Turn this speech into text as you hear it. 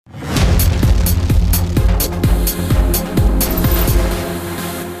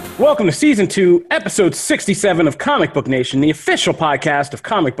Welcome to Season 2, Episode 67 of Comic Book Nation, the official podcast of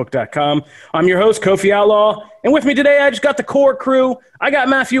comicbook.com. I'm your host, Kofi Outlaw, and with me today, I just got the core crew. I got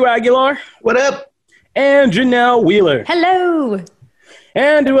Matthew Aguilar. What up? And Janelle Wheeler. Hello.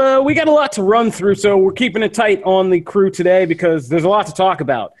 And we got a lot to run through, so we're keeping it tight on the crew today because there's a lot to talk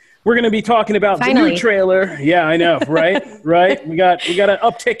about. We're going to be talking about the new trailer. Yeah, I know, right? Right? We got an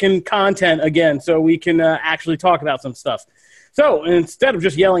uptick in content again, so we can actually talk about some stuff. So instead of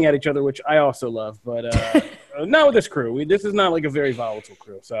just yelling at each other, which I also love, but not with this crew. This is not like a very volatile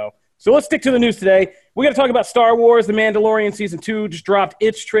crew. So let's stick to the news today. We got to talk about Star Wars. The Mandalorian Season 2 just dropped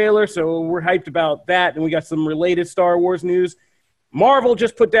its trailer, so we're hyped about that. And we got some related Star Wars news. Marvel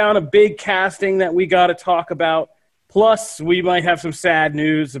just put down a big casting that we got to talk about. Plus, we might have some sad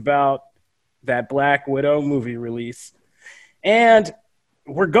news about that Black Widow movie release. And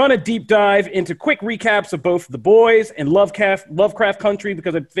we're going to deep dive into quick recaps of both The Boys and Lovecraft Country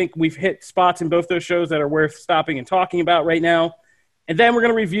because I think we've hit spots in both those shows that are worth stopping and talking about right now. And then we're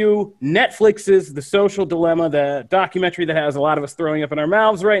going to review Netflix's The Social Dilemma, the documentary that has a lot of us throwing up in our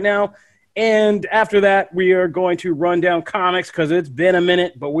mouths right now. And after that, we are going to run down comics because it's been a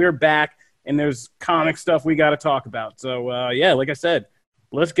minute, but we're back and there's comic stuff we got to talk about. So, like I said,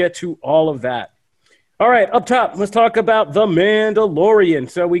 let's get to all of that. All right, up top, let's talk about The Mandalorian.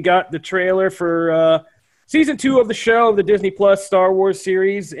 So we got the trailer for Season 2 of the show, the Disney Plus Star Wars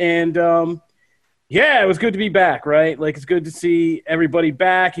series. And, it was good to be back, right? Like, it's good to see everybody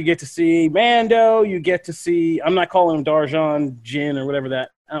back. You get to see Mando. You get to see – I'm not calling him Dar-Jon Jinn or whatever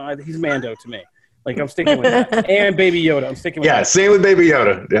that – he's Mando to me. Like, I'm sticking with that. And Baby Yoda. I'm sticking with that. Yeah, same with Baby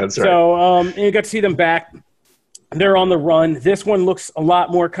Yoda. Yeah, that's right. So you got to see them back. They're on the run. This one looks a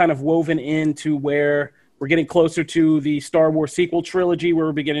lot more kind of woven into where we're getting closer to the Star Wars sequel trilogy, where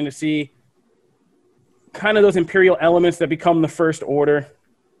we're beginning to see kind of those Imperial elements that become the First Order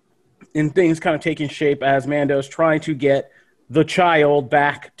and things kind of taking shape as Mando's trying to get the child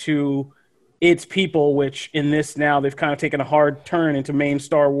back to its people, which in this now they've kind of taken a hard turn into main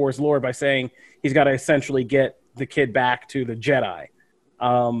Star Wars lore by saying he's got to essentially get the kid back to the Jedi.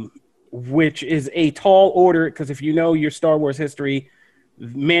 Which is a tall order because if you know your Star Wars history,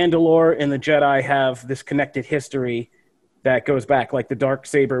 Mandalore and the Jedi have this connected history that goes back. Like the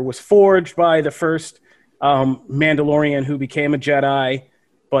Darksaber was forged by the first Mandalorian who became a Jedi,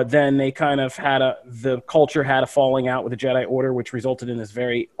 but then they kind of the culture had a falling out with the Jedi Order, which resulted in this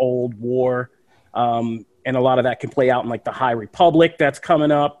very old war. And a lot of that can play out in like the High Republic that's coming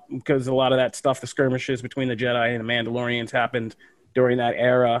up because a lot of that stuff, the skirmishes between the Jedi and the Mandalorians happened during that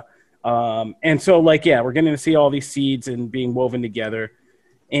era. And so we're getting to see all these seeds and being woven together.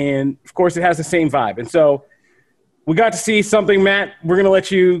 And of course it has the same vibe. And so we got to see something, Matt, we're going to let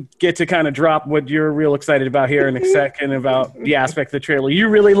you get to kind of drop what you're real excited about here in a second about the aspect of the trailer you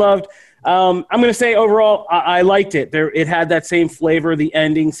really loved. I'm going to say overall, I liked it. It had that same flavor. The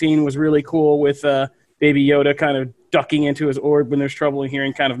ending scene was really cool with, Baby Yoda kind of ducking into his orb when there's trouble and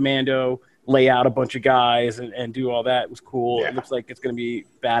hearing kind of Mando lay out a bunch of guys and do all that. It was cool. Yeah. It looks like it's going to be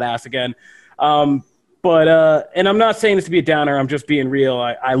badass again. And I'm not saying this to be a downer. I'm just being real.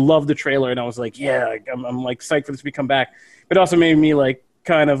 I love the trailer and I was like, I'm like psyched for this to come back. But it also made me like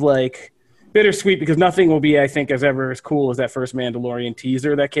kind of like bittersweet because nothing will be, I think, as cool as that first Mandalorian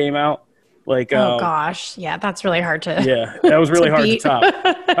teaser that came out. Like, oh gosh, yeah, that's really hard to. Yeah, that was really hard to top.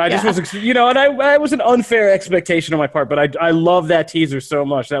 I just was, and I was an unfair expectation on my part, but I love that teaser so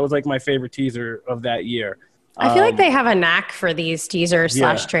much. That was like my favorite teaser of that year. I feel like they have a knack for these teasers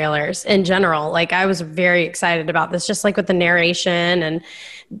 / trailers in general. Like I was very excited about this, just like with the narration and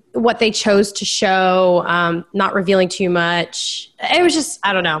what they chose to show, not revealing too much. It was just,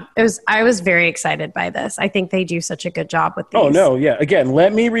 I don't know. I was very excited by this. I think they do such a good job with these. Oh, no, yeah. Again,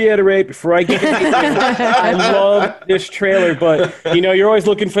 let me reiterate before I get into it. I love this trailer, but, you're always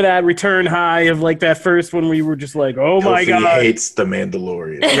looking for that return high of like that first one where you were just like, oh my God. He hates The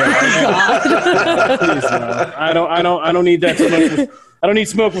Mandalorian. Please, no. I don't need that smoke. I don't need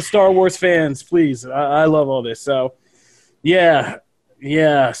smoke with Star Wars fans, please. I love all this. So, yeah.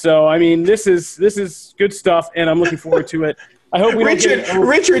 So, I mean, this is good stuff, and I'm looking forward to it. I hope we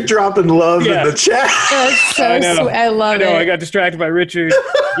Richard dropping love in the chat. That's so sweet. I love it. I got distracted by Richard.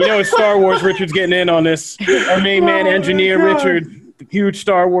 It's Star Wars. Richard's getting in on this. Our main man engineer, Richard, huge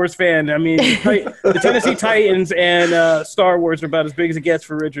Star Wars fan. I mean, the Tennessee Titans and Star Wars are about as big as it gets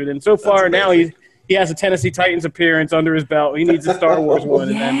for Richard. And so far now he has a Tennessee Titans appearance under his belt. He needs a Star Wars one,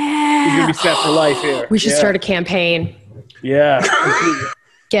 and then he's going to be set for life here. We should start a campaign. Yeah.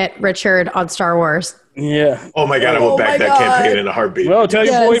 Get Richard on Star Wars. Yeah. Oh my God, I will back that campaign in a heartbeat. Well, tell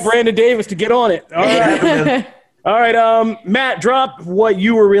your boy Brandon Davis to get on it. All right. All right, Matt, drop what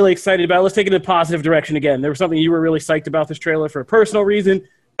you were really excited about. Let's take it in a positive direction again. There was something you were really psyched about this trailer for a personal reason.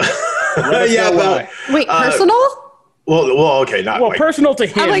 Yeah, Wait, personal? Well, okay, not well, personal to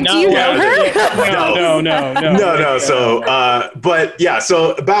him. I'm like, do you know her? No. So, but yeah,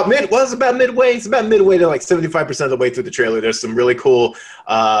 so about midway. It's about midway to like 75% of the way through the trailer. There's some really cool,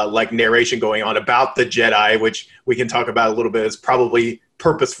 like narration going on about the Jedi, which we can talk about a little bit. Is probably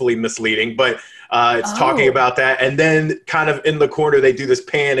purposefully misleading, but it's talking about that. And then kind of in the corner, they do this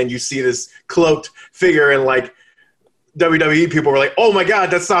pan and you see this cloaked figure and like, WWE people were like, oh my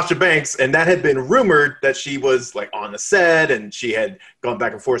God, that's Sasha Banks. And that had been rumored that she was like on the set and she had gone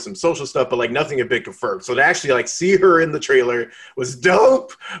back and forth some social stuff, but like nothing had been confirmed. So to actually like see her in the trailer was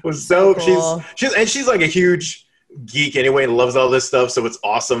dope. Cool. She's like a huge geek anyway and loves all this stuff. So it's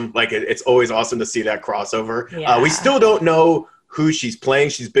awesome. Like it's always awesome to see that crossover. Yeah. We still don't know who she's playing.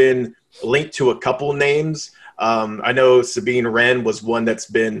 She's been linked to a couple names. I know Sabine Wren was one that's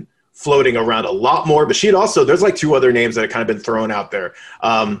been floating around a lot more, but there's like 2 other names that have kind of been thrown out there.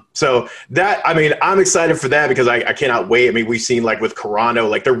 So that, I mean, I'm excited for that because I cannot wait. I mean, we've seen like with Carano,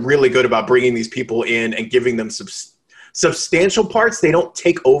 like they're really good about bringing these people in and giving them substantial parts. They don't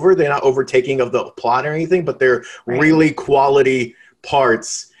take over. They're not overtaking of the plot or anything, but they're really quality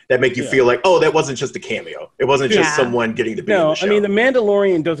parts that make you feel like, oh, that wasn't just a cameo. It wasn't just someone getting to be in the show. I mean, The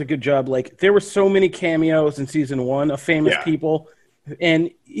Mandalorian does a good job. Like there were so many cameos in season 1 of famous people. And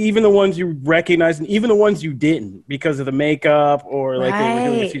even the ones you recognize and even the ones you didn't because of the makeup or like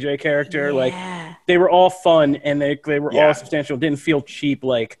they were doing a CJ character, like they were all fun and they were all substantial. Didn't feel cheap.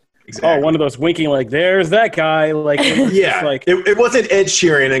 Like, oh, one of those winking, like there's that guy. Like, it wasn't Ed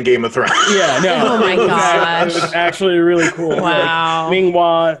Sheeran in Game of Thrones. Oh my gosh. It was actually really cool. Wow.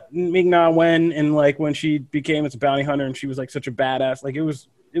 Like, Ming-Na Wen and like when she became a bounty hunter and she was like such a badass. Like it was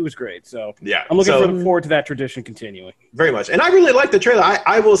great. So I'm looking forward to that tradition continuing. Very much. And I really like the trailer.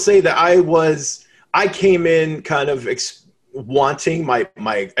 I will say that I came in kind of wanting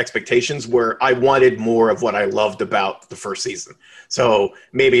my expectations were I wanted more of what I loved about the first season. So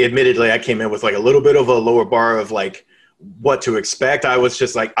maybe admittedly I came in with like a little bit of a lower bar of like what to expect. I was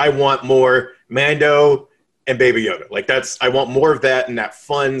just like, I want more Mando and Baby Yoda. Like I want more of that and that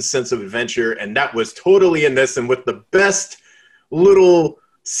fun sense of adventure. And that was totally in this and with the best little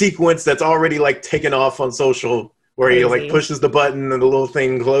sequence that's already like taken off on social where he like pushes the button and the little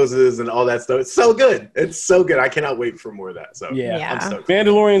thing closes and all that stuff. It's so good. I cannot wait for more of that. So I'm stoked.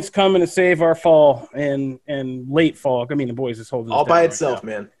 Mandalorian's coming to save our fall and late fall. I mean, the boys is holding all by itself,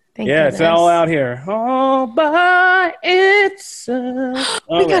 man. Thank goodness. It's all out here. All by itself.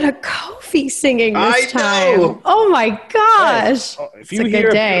 We got a Kofi singing this time. Know. Oh my gosh. Hey, if you hear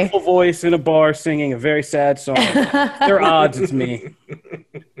a beautiful voice in a bar singing a very sad song, there are odds it's me.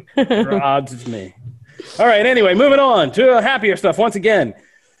 All right, anyway, moving on to happier stuff once again.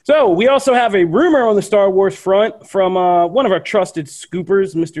 So we also have a rumor on the Star Wars front from one of our trusted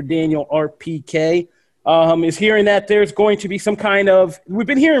scoopers, Mr. Daniel RPK. Is hearing that there's going to be some kind of – we've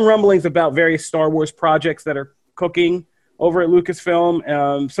been hearing rumblings about various Star Wars projects that are cooking over at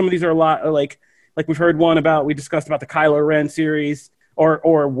Lucasfilm. Some of these are a lot like we've heard one about – we discussed about the Kylo Ren series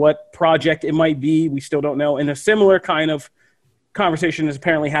or what project it might be. We still don't know. And a similar kind of conversation is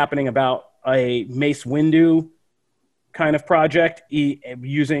apparently happening about a Mace Windu kind of project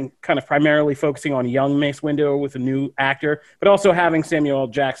using kind of primarily focusing on young Mace Windu with a new actor, but also having Samuel L.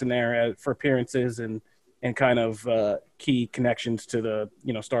 Jackson there for appearances and kind of key connections to the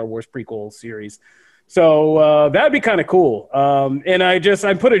Star Wars prequel series. So that'd be kind of cool. And I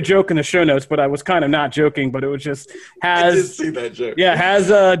put a joke in the show notes, but I was kind of not joking, but it was just I did see that joke. Yeah, has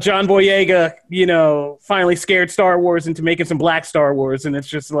John Boyega, finally scared Star Wars into making some black Star Wars, and it's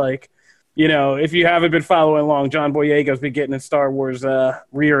just like, if you haven't been following along, John Boyega's been getting in Star Wars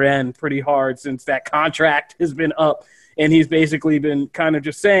rear end pretty hard since that contract has been up, and he's basically been kind of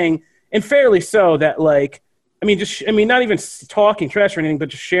just saying, and fairly so, that not even talking trash or anything, but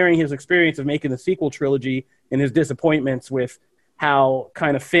just sharing his experience of making the sequel trilogy and his disappointments with how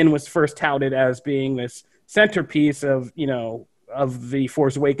kind of Finn was first touted as being this centerpiece of the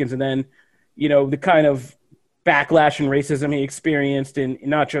Force Awakens, and then the kind of backlash and racism he experienced, and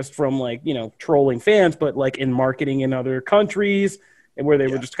not just from trolling fans, but like in marketing in other countries, and where they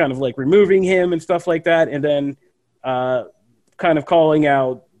were just kind of like removing him and stuff like that, and then kind of calling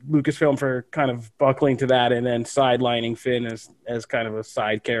out Lucasfilm for kind of buckling to that, and then sidelining Finn as kind of a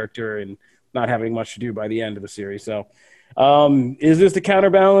side character and not having much to do by the end of the series. So is this the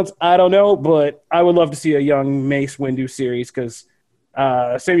counterbalance? I don't know, but I would love to see a young Mace Windu series because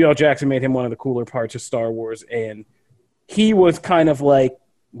Samuel L. Jackson made him one of the cooler parts of Star Wars, and he was kind of like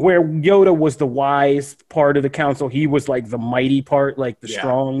where Yoda was the wise part of the council, he was like the mighty part, like the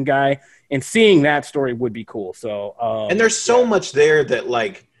strong guy. And seeing that story would be cool. So, and there's so much there that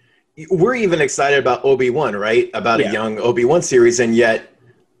like we're even excited about Obi-Wan, right? About a young Obi-Wan series, and yet,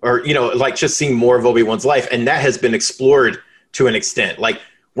 or you know, like just seeing more of Obi-Wan's life, and that has been explored to an extent. Like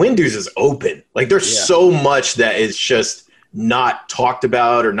Windu's is open. Like there's so much that is just not talked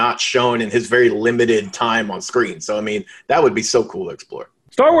about or not shown in his very limited time on screen. So I mean, that would be so cool to explore.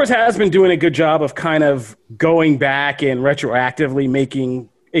 Star Wars has been doing a good job of kind of going back and retroactively making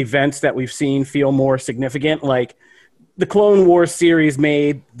events that we've seen feel more significant. Like the Clone Wars series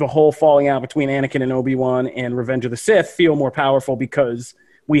made the whole falling out between Anakin and Obi-Wan and Revenge of the Sith feel more powerful because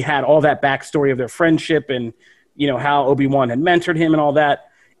we had all that backstory of their friendship and, you know, how Obi-Wan had mentored him and all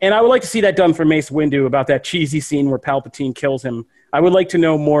that. And I would like to see that done for Mace Windu about that cheesy scene where Palpatine kills him. I would like to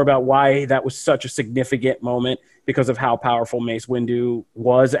know more about why that was such a significant moment because of how powerful Mace Windu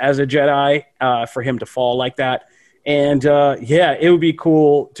was as a Jedi, for him to fall like that. And, it would be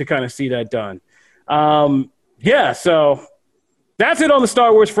cool to kind of see that done. So that's it on the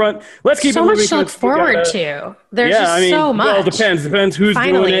Star Wars front. Let's keep so it moving. Much to look forward to. There's so much. Well, it depends. Depends who's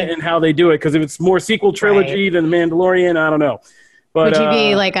doing it and how they do it. Because if it's more sequel trilogy than The Mandalorian, I don't know. But, would you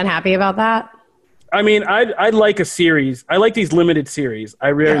be like unhappy about that? I mean, I'd like a series. I like these limited series.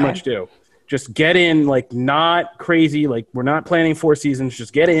 I very much do. Just get in, like, not crazy. Like, we're not planning 4 seasons.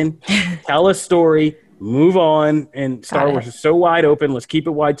 Just get in, tell a story, move on. And Star Wars is so wide open. Let's keep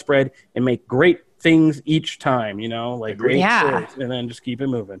it widespread and make great things each time, you know? Like, great stories. And then just keep it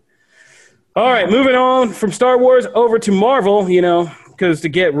moving. All right, moving on from Star Wars over to Marvel, you know, because to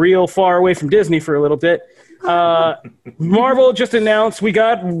get real far away from Disney for a little bit, Marvel just announced we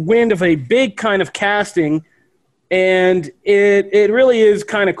got wind of a big kind of casting, and it really is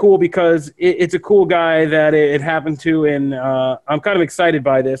kind of cool because it's a cool guy that it happened to, and I'm kind of excited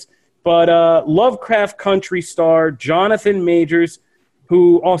by this. But Lovecraft Country star Jonathan Majors,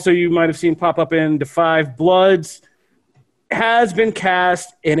 who also you might have seen pop up in The Five Bloods, has been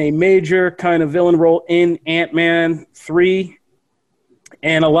cast in a major kind of villain role in Ant-Man 3.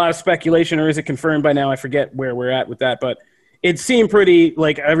 And a lot of speculation, or is it confirmed by now? I forget where we're at with that. But it seemed pretty,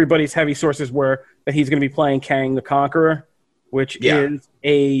 like everybody's heavy sources were, that he's going to be playing Kang the Conqueror, which is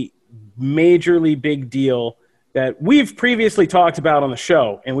a majorly big deal that we've previously talked about on the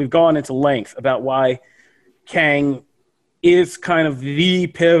show. And we've gone into length about why Kang is kind of the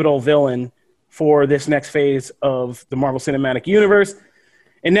pivotal villain for this next phase of the Marvel Cinematic Universe.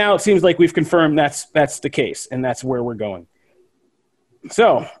 And now it seems like we've confirmed that's the case, and that's where we're going.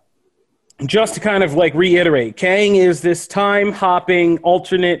 So, just to kind of like reiterate, Kang is this time-hopping,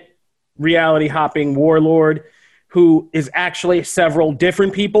 alternate reality-hopping warlord who is actually several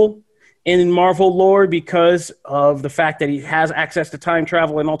different people in Marvel lore because of the fact that he has access to time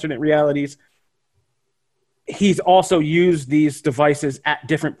travel and alternate realities. He's also used these devices at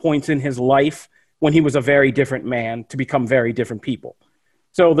different points in his life when he was a very different man to become very different people.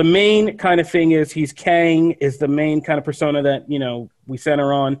 So the main kind of thing is Kang is the main kind of persona that, you know, we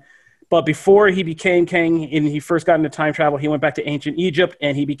center on. But before he became Kang and he first got into time travel, he went back to ancient Egypt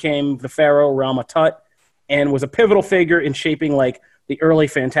and he became the pharaoh Rama-Tut and was a pivotal figure in shaping like the early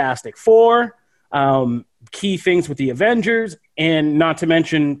Fantastic Four, key things with the Avengers, and not to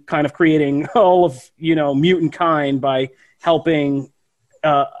mention kind of creating all of, you know, mutant kind by helping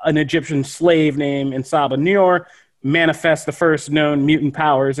an Egyptian slave named Saba Nur manifest the first known mutant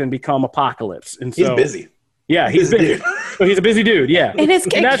powers and become Apocalypse. And so, he's busy. Yeah, he's busy. So he's a busy dude, yeah. And it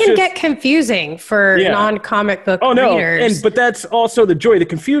can get confusing for non-comic book readers. But that's also the joy. The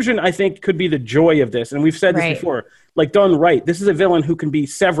confusion, I think, could be the joy of this. And we've said this before. Like, done right, this is a villain who can be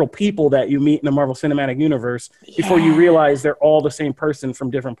several people that you meet in the Marvel Cinematic Universe before you realize they're all the same person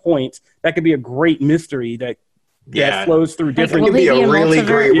from different points. That could be a great mystery that flows through different. It could be a really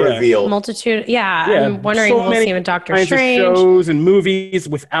great reveal. Multitude, I'm wondering. We'll see with Doctor Strange shows and movies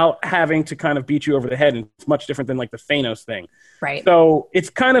without having to kind of beat you over the head, and it's much different than like the Thanos thing. Right. So it's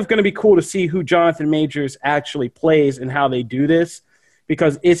kind of going to be cool to see who Jonathan Majors actually plays and how they do this,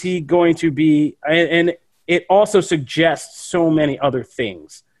 because is he going to be? And it also suggests so many other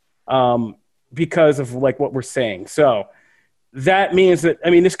things because of like what we're saying. So. That means that, I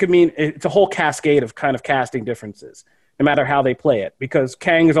mean, this could mean it's a whole cascade of kind of casting differences, no matter how they play it. Because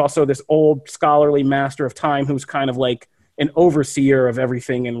Kang is also this old scholarly master of time who's kind of like an overseer of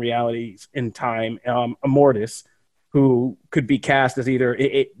everything in realities in time, Immortus, who could be cast as either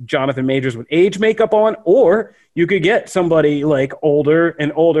Jonathan Majors with age makeup on, or you could get somebody like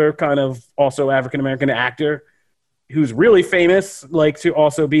older kind of also African-American actor who's really famous, like to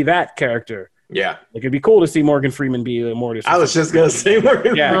also be that character. Yeah. Like, it'd be cool to see Morgan Freeman be Immortus. I was just going to say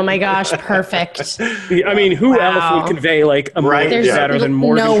Morgan Yeah. Oh my gosh, perfect. I mean, who else would convey like Immortus better than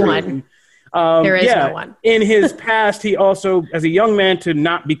Morgan no Freeman? one. There is no one. In his past, he also, as a young man, to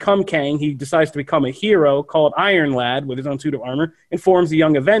not become Kang, he decides to become a hero called Iron Lad with his own suit of armor and forms the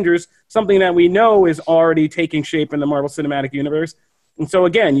Young Avengers, something that we know is already taking shape in the Marvel Cinematic Universe. And so,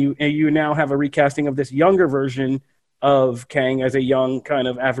 again, you now have a recasting of this younger version of Kang as a young kind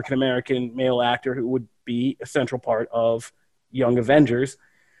of African-American male actor who would be a central part of Young Avengers.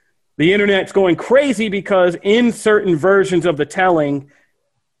 The internet's going crazy because in certain versions of the telling,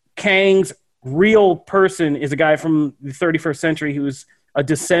 Kang's real person is a guy from the 31st century who's a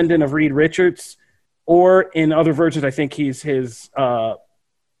descendant of Reed Richards, or in other versions, I think he's his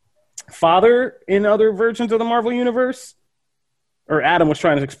father in other versions of the Marvel Universe. Or Adam was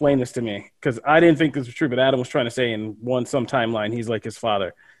trying to explain this to me because I didn't think this was true, but Adam was trying to say in some timeline he's like his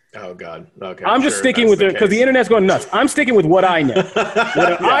father. Oh, God. Okay. I'm just sticking with it because the internet's going nuts. I'm sticking with what I know.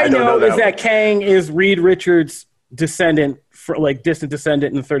 What I know is that Kang is Reed Richards' descendant, distant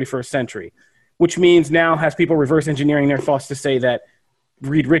descendant in the 31st century, which means now has people reverse engineering their thoughts to say that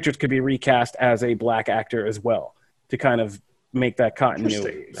Reed Richards could be recast as a black actor as well to kind of make that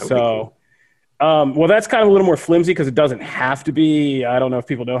continuity. So, well, that's kind of a little more flimsy because it doesn't have to be. I don't know if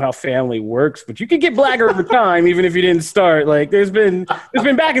people know how family works, but you can get blacker over time, even if you didn't start. Like there's been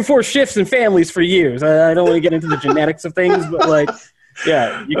back and forth shifts in families for years. I don't want to get into the genetics of things, but like,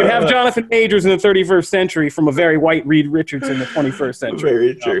 yeah, you can have Jonathan Majors in the 31st century from a very white Reed Richards in the 21st century.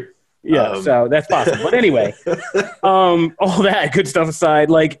 Very true. Yeah, so that's possible. But anyway, all that good stuff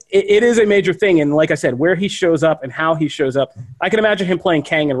aside, like it is a major thing. And like I said, where he shows up and how he shows up, I can imagine him playing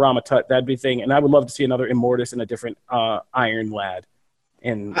Kang and Ramatut. That'd be a thing. And I would love to see another Immortus and a different Iron Lad.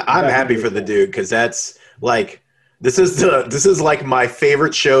 And I'm happy for the dude because that's like this is like my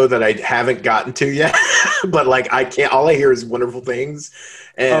favorite show that I haven't gotten to yet. But like all I hear is wonderful things,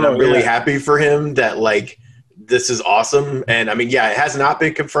 and I'm really happy for him that like. This is awesome. And I mean, yeah, it has not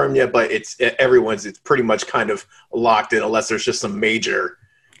been confirmed yet, but it's pretty much kind of locked in unless there's just some major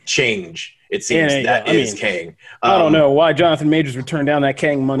change. It seems Kang. I don't know why Jonathan Majors would turn down that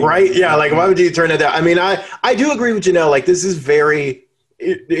Kang money. Right. Yeah. Like why would you turn it down? I mean, I do agree with Janelle. Like this is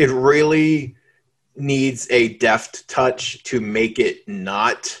it really needs a deft touch to make it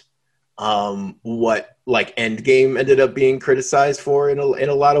not what like Endgame ended up being criticized for in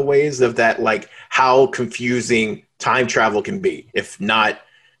a lot of ways of that, like how confusing time travel can be if not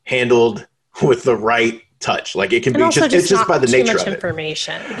handled with the right touch. Like it can be it's just by the nature of it. Too much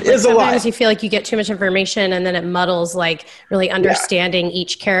information. It's a lot. Sometimes you feel like you get too much information and then it muddles like really understanding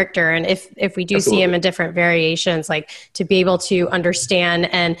each character. And if we do see him in different variations, like to be able to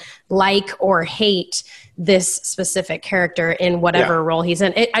understand and like or hate this specific character in whatever role he's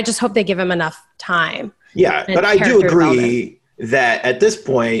in. I just hope they give him enough time. Yeah, but I do agree that at this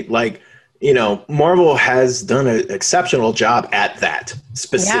point, like, you know, Marvel has done an exceptional job at that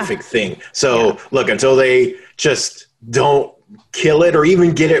specific thing. So look, until they just don't kill it or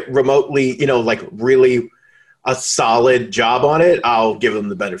even get it remotely, you know, like really a solid job on it, I'll give them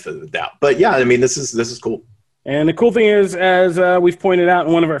the benefit of the doubt. But yeah, I mean, this is cool. And the cool thing is, as we've pointed out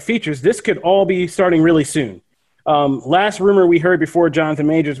in one of our features, this could all be starting really soon. Last rumor we heard before Jonathan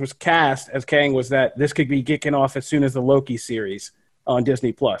Majors was cast as Kang was that this could be kicking off as soon as the Loki series on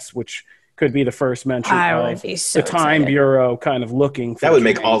Disney Plus, which could be the first mention of the Time Bureau kind of looking for that would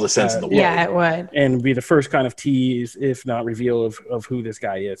make all the sense in the world. Yeah, it would. And be the first kind of tease, if not reveal, of who this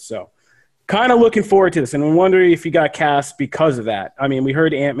guy is. So kind of looking forward to this. And I'm wondering if he got cast because of that. I mean, we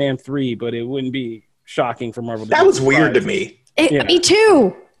heard Ant-Man 3, but it wouldn't be shocking for Marvel. That was weird to me. Me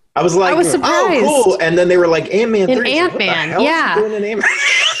too. I was like, surprised. Oh, cool. And then they were like, Ant-Man 3. And Ant-Man, yeah. Doing an Ant-Man?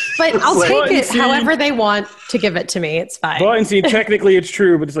 But I'll take it however they want to give it to me. It's fine. Button scene, technically it's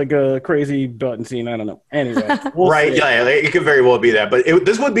true, but it's like a crazy button scene. I don't know. Anyway. Right. See. Yeah, it could very well be that. But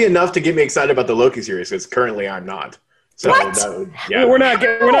this would be enough to get me excited about the Loki series because currently I'm not. So what? We're not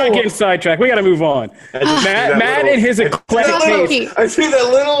getting sidetracked. We got to move on. Matt and his eclectic taste. I see that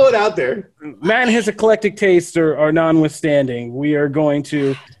little one out there. Matt and his eclectic tastes are notwithstanding. We are going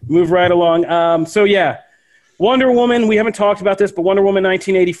to move right along. So yeah, Wonder Woman. We haven't talked about this, but Wonder Woman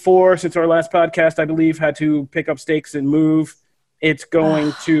 1984. Since our last podcast, I believe had to pick up stakes and move. It's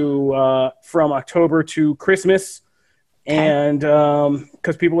going to from October to Christmas. And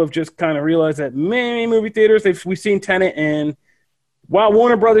because people have just kind of realized that many movie theaters, we've seen Tenet, and while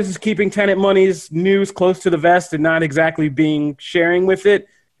Warner Brothers is keeping Tenet money's news close to the vest and not exactly being sharing with it,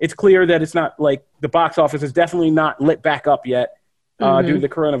 it's clear that it's not like the box office is definitely not lit back up yet due to the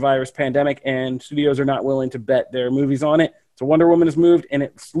coronavirus pandemic, and studios are not willing to bet their movies on it. So Wonder Woman has moved, and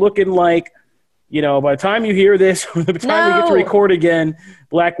it's looking like by the time you hear this, by the time we get to record again,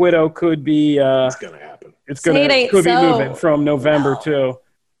 Black Widow could be. It's gonna happen. Could be moving from November to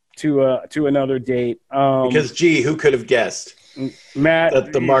another date. Because who could have guessed? Matt,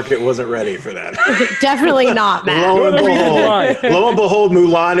 that the market wasn't ready for that. Definitely not, Matt. Lo and behold,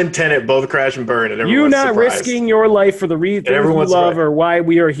 Mulan and Tenet both crash and burn, and you not surprised. Risking your life for the reason you love or why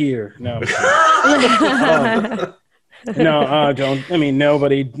we are here. No, don't. I mean,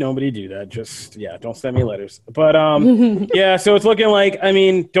 nobody do that. Just don't send me letters. But so it's looking like. I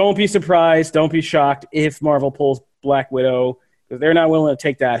mean, don't be surprised, don't be shocked if Marvel pulls Black Widow. Because they're not willing to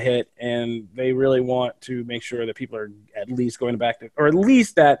take that hit, and they really want to make sure that people are at least going back to, or at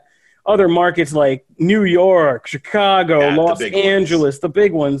least that other markets like New York, Chicago, Los Angeles, the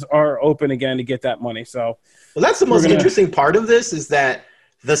big ones are open again to get that money. So, well, that's the most interesting part of this is that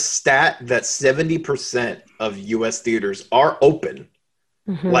the stat that 70% of U.S. theaters are open,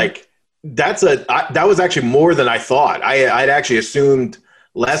 like that was actually more than I thought. I'd actually assumed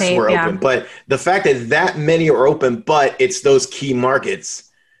less were open, but the fact that many are open, but it's those key markets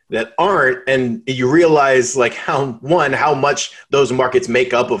that aren't, and you realize like how much those markets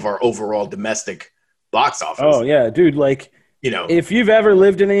make up of our overall domestic box office. Oh yeah, dude, like if you've ever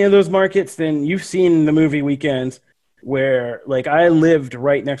lived in any of those markets, then you've seen the movie weekends where like I lived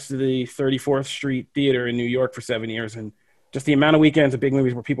right next to the 34th Street Theater in New York for 7 years, and just the amount of weekends of big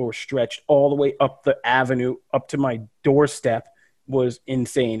movies where people were stretched all the way up the avenue up to my doorstep was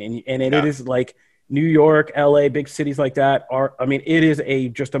insane. And it is like New York, LA, big cities like that it is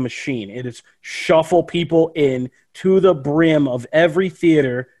just a machine. It is shuffle people in to the brim of every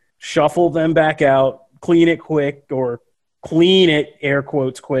theater, shuffle them back out, clean it quick, or clean it, air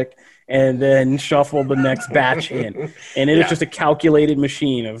quotes, quick, and then shuffle the next batch in. And it is just a calculated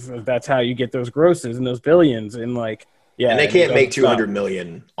machine of that's how you get those grosses and those billions. And like, and they can't make 200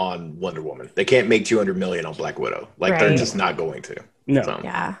 million on Wonder Woman. They can't make 200 million on Black Widow. Like they're just not going to. No.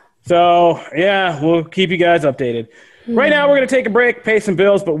 So we'll keep you guys updated. Right now, we're going to take a break, pay some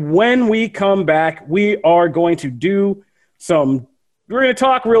bills. But when we come back, we are going to we're going to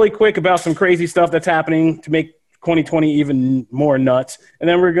talk really quick about some crazy stuff that's happening to make 2020 even more nuts. And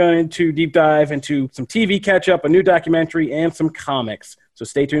then we're going to deep dive into some TV catch up, a new documentary, and some comics. So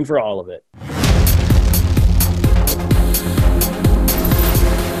stay tuned for all of it.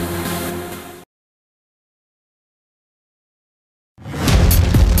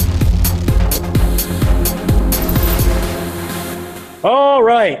 All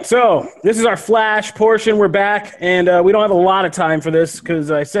right, so this is our Flash portion. We're back, and we don't have a lot of time for this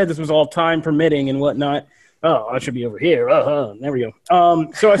because I said this was all time permitting and whatnot. Oh, I should be over here. There we go.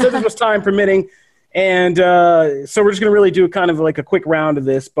 So I said this was time permitting, and so we're just going to really do kind of like a quick round of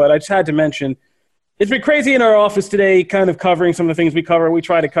this, but I just had to mention, it's been crazy in our office today kind of covering some of the things we cover. We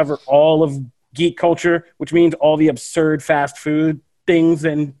try to cover all of geek culture, which means all the absurd fast food things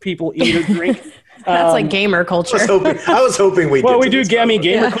and people eat or drink. That's like gamer culture. I was hoping we. Well, we do.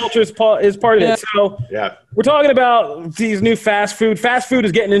 Gamer culture is part of it. So we're talking about these new fast food. Fast food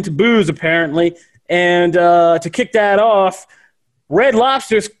is getting into booze apparently, and to kick that off, Red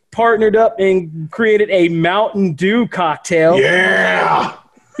Lobster's partnered up and created a Mountain Dew cocktail. Yeah.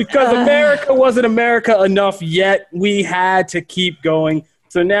 Because America wasn't America enough yet, we had to keep going.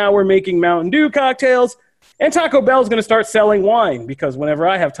 So now we're making Mountain Dew cocktails. And Taco Bell's going to start selling wine because whenever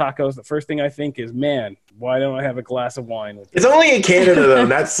I have tacos, the first thing I think is, man, why don't I have a glass of wine with this? It's only in Canada, though.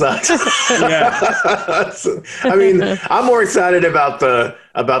 That sucks. I mean, I'm more excited about the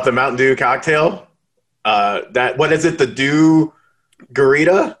Mountain Dew cocktail. What is it? The Dew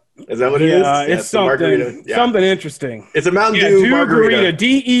Garita? Is that what it is? Yeah, it's something, something interesting. It's a Mountain Dew margarita.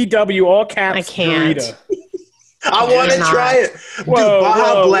 DEW, all caps. I can't. Garita. I want to try it. Dude,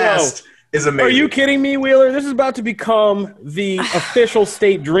 Baja Blast is amazing. Are you kidding me, Wheeler? This is about to become the official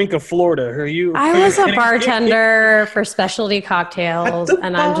state drink of Florida. I was a bartender for specialty cocktails,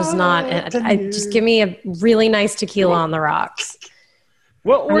 and I'm just not. Just give me a really nice tequila on the rocks.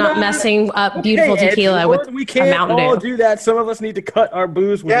 Well, we're not messing up beautiful tequila with a Mountain Dew. We can't all do that. Some of us need to cut our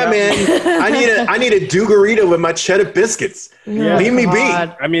booze. Yeah, man. I need a Dew Garita with my cheddar biscuits. Yeah. Leave me be.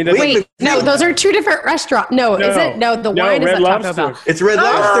 I mean, wait, no, those are two different restaurants. No, is it? No, the wine is at Taco Bell. It's Red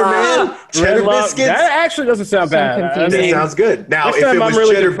Lobster, man. Cheddar biscuits. That actually doesn't sound bad. It sounds good. Now, if it was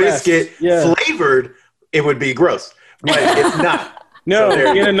really cheddar biscuit flavored, it would be gross. But it's not. No,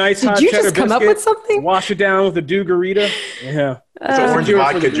 get a nice hot cheddar biscuit. Did you just come up with something? Wash it down with a Dew Garita. Yeah. It's orange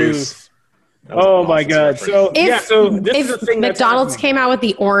vodka juice. Oh my God! So this is the thing. McDonald's came out with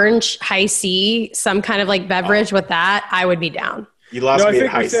the orange high C, some kind of like beverage with that, I would be down. You lost No, I me at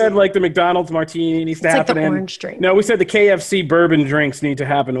think we high said C. like the McDonald's martini needs to It's like happen. the and- orange drink. No, we said the KFC bourbon drinks need to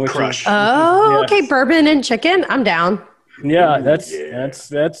happen. Which Crush. Oh, Yes. okay. Bourbon and chicken. I'm down. Yeah, Ooh, that's yeah.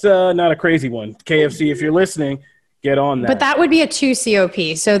 that's not a crazy one. KFC, if you're listening, get on that. But that would be a 2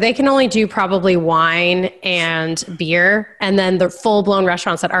 COP. So they can only do probably wine and beer. And then the full blown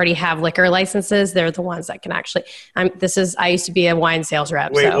restaurants that already have liquor licenses, they're the ones that can actually. I used to be a wine sales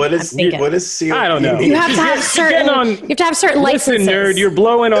rep. Wait, so what I'm is thinking- COP? I don't know. You have to have You're certain. getting on- You have to have certain Listen, licenses. nerd, you're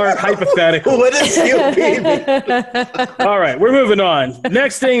blowing our hypothetical. What is COP? All right, we're moving on.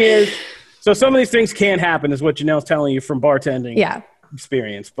 Next thing is, so some of these things can't happen, is what Janelle's telling you from bartending Yeah.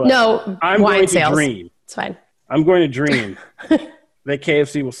 experience. But No, I'm wine going to sales. dream. It's fine. I'm going to dream that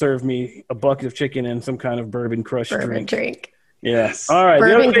KFC will serve me a bucket of chicken and some kind of bourbon crush Bourbon drink. Yes. All right. the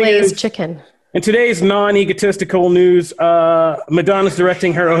Bourbon other thing glazed is, chicken. in today's non-egotistical news, Madonna's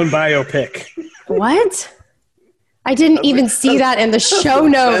directing her own biopic. What? I didn't even see that in the show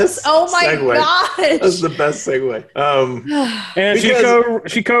notes. Best Oh my segue. That's gosh. the best segue. And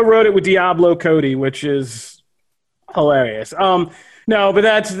she co-wrote it with Diablo Cody, which is hilarious. No, but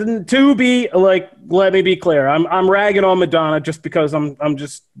that's to be like. Let me be clear. I'm ragging on Madonna just because I'm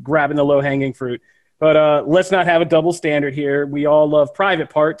just grabbing the low hanging fruit. But let's not have a double standard here. We all love Private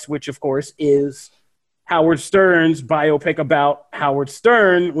Parts, which of course is Howard Stern's biopic about Howard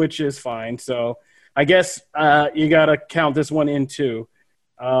Stern, which is fine. So I guess you got to count this one in too.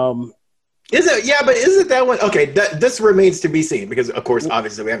 Is it? Yeah, but is it that one? Okay, this remains to be seen because, of course,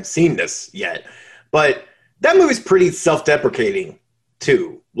 obviously we haven't seen this yet. But that movie's pretty self-deprecating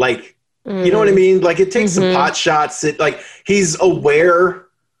too. Like, you know what I mean? Like, it takes some pot shots. Like, he's aware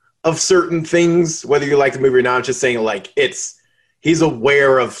of certain things, whether you like the movie or not. I'm just saying, like, he's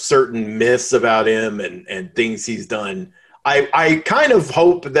aware of certain myths about him and things he's done. I kind of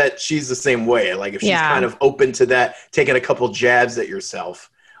hope that she's the same way. Like, if she's kind of open to that, taking a couple jabs at yourself,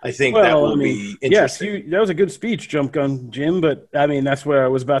 I think that will be interesting. Yes, that was a good speech, Jump Gun Jim, but I mean, that's where I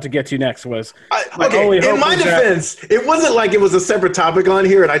was about to get to next was. In my defense, it wasn't like it was a separate topic on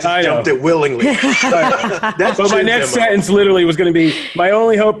here and I just jumped it willingly. But my next sentence literally was going to be, my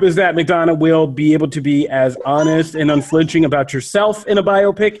only hope is that Madonna will be able to be as honest and unflinching about yourself in a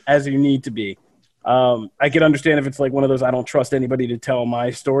biopic as you need to be. I can understand if it's like one of those I don't trust anybody to tell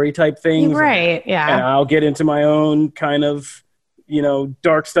my story type things. Right, yeah. And I'll get into my own kind of,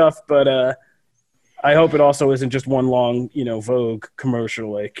 dark stuff, but I hope it also isn't just one long, Vogue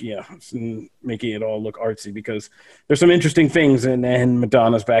commercial, like, making it all look artsy, because there's some interesting things in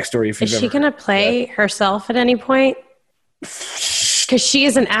Madonna's backstory. Is she going to play herself at any point? Because she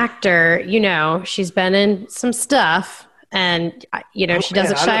is an actor, she's been in some stuff. And, she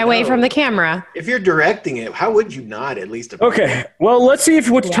doesn't shy away from the camera. If you're directing it, how would you not at least? Okay, well, let's see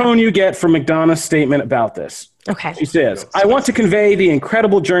what tone you get from Madonna's statement about this. Okay. She says, I want to convey the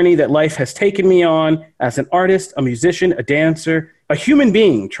incredible journey that life has taken me on as an artist, a musician, a dancer, a human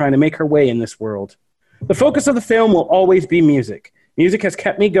being trying to make her way in this world. The focus of the film will always be music. Music has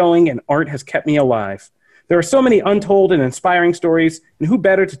kept me going and art has kept me alive. There are so many untold and inspiring stories, and who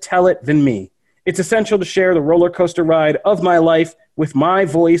better to tell it than me? It's essential to share the roller coaster ride of my life with my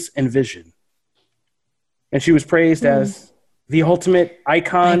voice and vision. And she was praised as the ultimate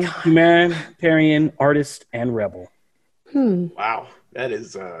icon, humanitarian, artist, and rebel. Wow. That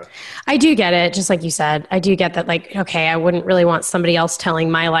is... I do get it, just like you said. I do get that, like, okay, I wouldn't really want somebody else telling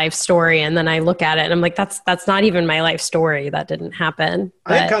my life story, and then I look at it, and I'm like, that's not even my life story. That didn't happen.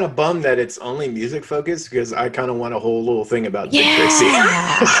 I'm kind of bummed that it's only music focused, because I kind of want a whole little thing about Dick Tracy.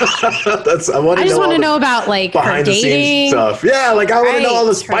 I just want to know about, like, her dating stuff. Yeah, like, I want to know all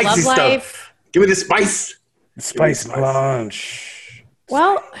the spicy stuff. Life. Give me the spice. Spice melange.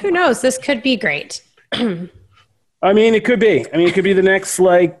 Well, who knows? This could be great. I mean, it could be. It could be the next,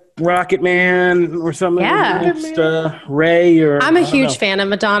 like, Rocket Man or something. Yeah. Next, Ray or... I'm a huge fan of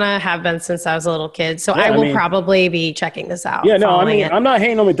Madonna, have been since I was a little kid, so I will probably be checking this out. Yeah, no, I'm not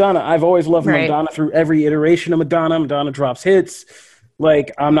hating on Madonna. I've always loved Right. Madonna through every iteration of Madonna. Madonna drops hits.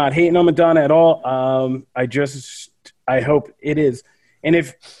 Like, I'm not hating on Madonna at all. I hope it is. And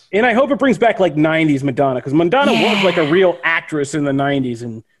I hope it brings back, like, 90s Madonna, because Madonna was, like, a real actress in the 90s,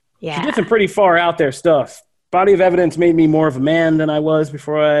 and she did some pretty far out there stuff. Body of Evidence made me more of a man than I was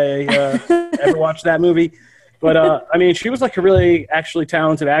before I ever watched that movie. But, she was like a really actually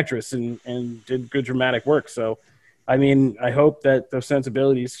talented actress and did good dramatic work. So, I hope that those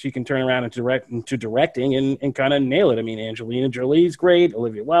sensibilities she can turn around into directing and kind of nail it. Angelina Jolie's great.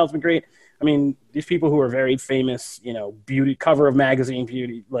 Olivia Wilde's been great. These people who are very famous, beauty, cover of magazine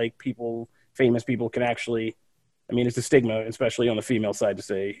beauty, like famous people can actually... it's a stigma, especially on the female side, to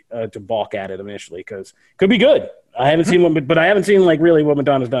say to balk at it initially, because it could be good. I haven't seen one, but I haven't seen like really what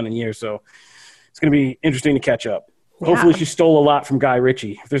Madonna's done in years. So it's going to be interesting to catch up. Yeah. Hopefully she stole a lot from Guy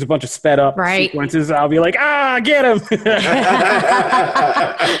Ritchie. If there's a bunch of sped up sequences, I'll be like, get him.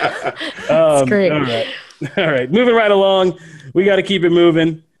 That's great. All right. Moving right along. We got to keep it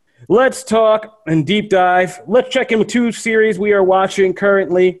moving. Let's talk and deep dive. Let's check in with 2 series we are watching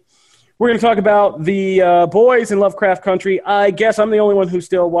currently. We're going to talk about the boys in Lovecraft Country. I guess I'm the only one who's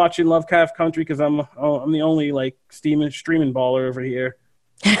still watching Lovecraft Country because I'm the only like streaming baller over here.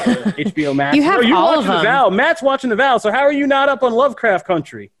 HBO Max. You have all of them. The Vow. Matt's watching The Vow. So how are you not up on Lovecraft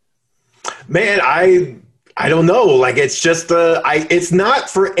Country? Man, I don't know. Like it's just it's not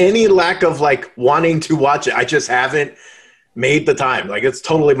for any lack of like wanting to watch it. I just haven't made the time. Like it's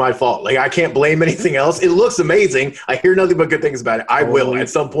totally my fault. Like I can't blame anything else. It looks amazing. I hear nothing but good things about it. I will at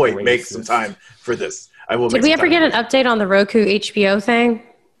some point make some time for this. I will. Did we ever get an update on the Roku HBO thing?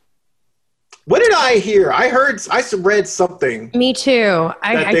 What did I hear? I read something. Me too.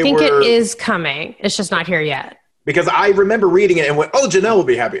 I think it is coming. It's just not here yet. Because I remember reading it and went, "Oh, Janelle will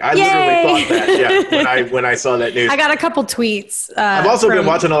be happy." I literally thought that. Yeah, when I saw that news. I got a couple tweets. I've also been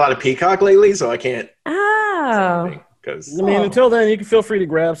watching a lot of Peacock lately, so I can't. Oh. Until then, you can feel free to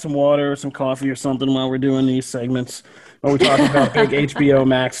grab some water or some coffee or something while we're doing these segments. While we're talking about big HBO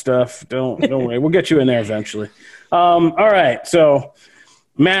Max stuff. Don't worry. We'll get you in there eventually. All right. So,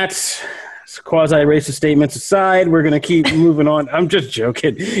 Matt's quasi-racist statements aside, we're going to keep moving on. I'm just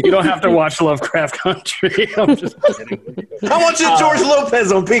joking. You don't have to watch Lovecraft Country. I'm just kidding. I want you George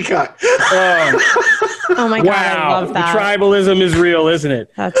Lopez on Peacock. Oh my God, wow. I love that. The tribalism is real, isn't it?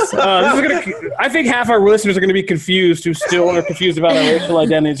 That's I think half our listeners are going to be confused who still are confused about our racial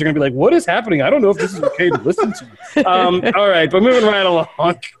identities. They're going to be like, what is happening? I don't know if this is okay to listen to. All right, but moving right along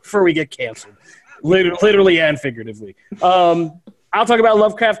before we get canceled, literally and figuratively. I'll talk about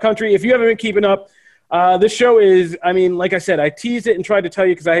Lovecraft Country. If you haven't been keeping up, this show is, like I said, I teased it and tried to tell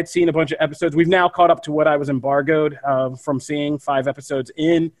you because I had seen a bunch of episodes. We've now caught up to what I was embargoed from seeing 5 episodes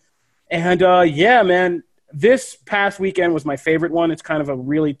in. And, yeah, man, this past weekend was my favorite one. It's kind of a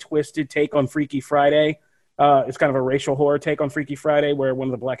really twisted take on Freaky Friday. It's kind of a racial horror take on Freaky Friday where one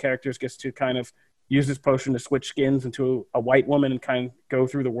of the black characters gets to kind of use this potion to switch skins into a white woman and kind of go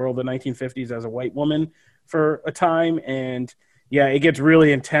through the world of the 1950s as a white woman for a time. And yeah, it gets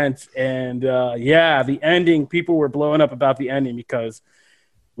really intense. And the ending, people were blowing up about the ending because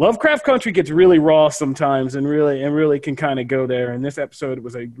Lovecraft Country gets really raw sometimes and really can kind of go there. And this episode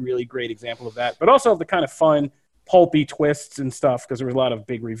was a really great example of that, but also of the kind of fun, pulpy twists and stuff because there was a lot of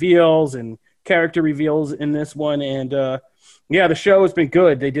big reveals and character reveals in this one. And the show has been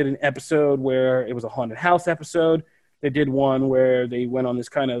good. They did an episode where it was a haunted house episode. They did one where they went on this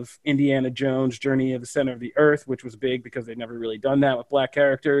kind of Indiana Jones journey of the center of the earth, which was big because they'd never really done that with black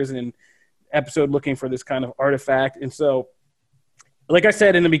characters, and episode looking for this kind of artifact. And so, like I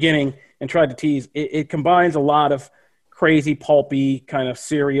said in the beginning and tried to tease, it combines a lot of crazy, pulpy, kind of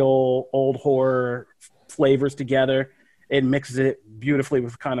serial, old horror flavors together. It mixes it beautifully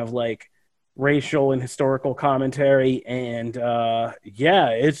with kind of like racial and historical commentary. And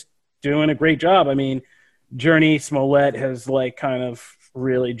it's doing a great job. Journey Smollett has like kind of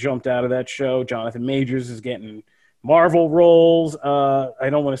really jumped out of that show. Jonathan Majors is getting Marvel roles. I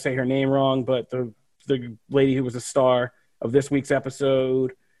don't want to say her name wrong, but the lady who was a star of this week's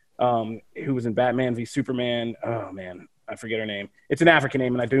episode, who was in Batman v Superman. Oh man, I forget her name. It's an African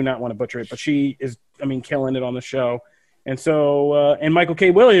name and I do not want to butcher it, but she is, killing it on the show. And so, and Michael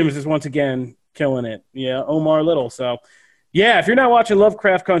K. Williams is once again killing it. Yeah. Omar Little. So, yeah, if you're not watching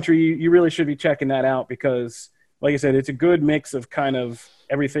Lovecraft Country, you really should be checking that out because, like I said, it's a good mix of kind of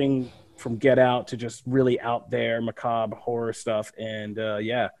everything from Get Out to just really out there, macabre horror stuff. And,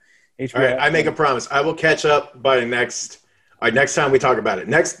 HBO. All right, I make a promise. I will catch up by next time we talk about it.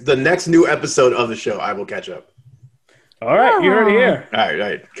 The next new episode of the show, I will catch up. All right, you heard it here. All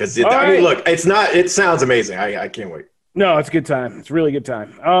right. Because, look, it sounds amazing. I can't wait. No, it's a good time. It's a really good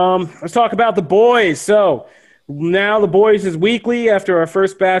time. Let's talk about The Boys. So, now The Boys is weekly after our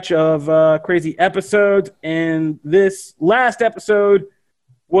first batch of crazy episodes, and this last episode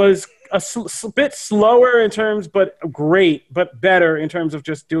was a bit slower in terms, but great, but better in terms of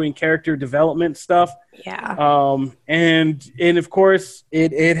just doing character development stuff. Yeah. And of course,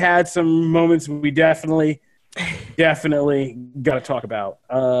 it had some moments we definitely got to talk about.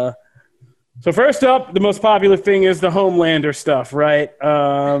 So first up, the most popular thing is the Homelander stuff, right?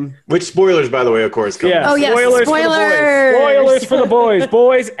 Which spoilers, by the way, of course. Yeah. Oh, yes. Spoilers for the boys.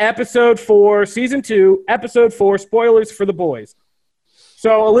 Boys, episode 4, season 2, episode 4, spoilers for the boys.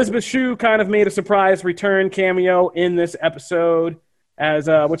 So Elizabeth Shue kind of made a surprise return cameo in this episode as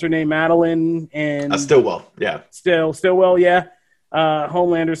what's her name, Madeline, and Stillwell. Yeah, Stillwell. Yeah,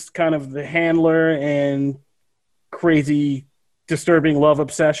 Homelander's kind of the handler and crazy, disturbing love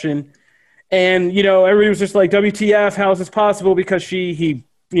obsession. And everybody was just like, "WTF? How is this possible?" Because he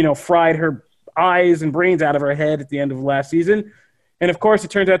fried her eyes and brains out of her head at the end of last season. And of course,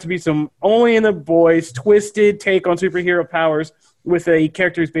 it turns out to be some Only in the Boys twisted take on superhero powers with a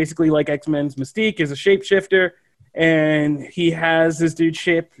character who's basically like X-Men's Mystique, is a shapeshifter, and he has this dude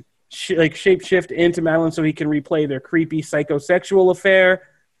shapeshift into Madeline so he can replay their creepy psychosexual affair,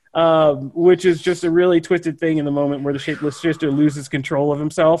 which is just a really twisted thing in the moment where the shapeless shifter loses control of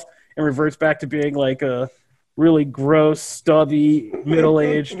himself and reverts back to being like a really gross, stubby,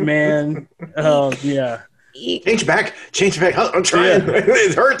 middle-aged man. Yeah. Change back. I'm trying. Yeah.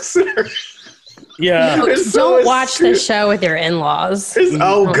 It hurts. Yeah. Don't watch this show with your in-laws.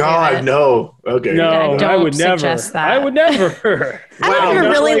 Oh God, no. Okay. No, yeah, I would never. That. I would never. I don't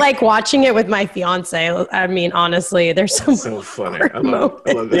even really like watching it with my fiance. I mean, honestly, there's some so funny. I love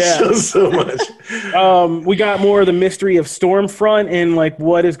this show so much. We got more of the mystery of Stormfront and like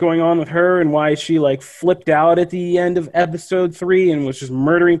what is going on with her and why she like flipped out at the end of episode 3 and was just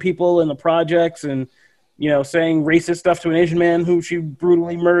murdering people in the projects and saying racist stuff to an Asian man who she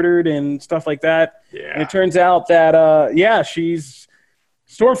brutally murdered and stuff like that. Yeah. And it turns out that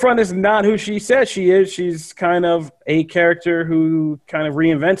Stormfront is not who she says she is. She's kind of a character who kind of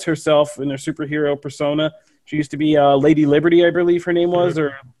reinvents herself in her superhero persona. She used to be Lady Liberty, I believe her name was, in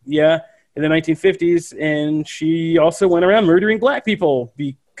the 1950s. And she also went around murdering black people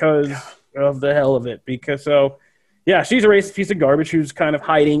because of the hell of it. She's a racist piece of garbage who's kind of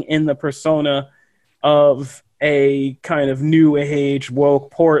hiding in the persona of a kind of new age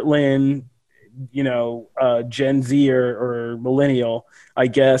woke Portland, Gen Z or millennial, I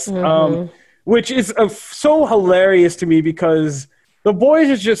guess, which is so hilarious to me because The Boys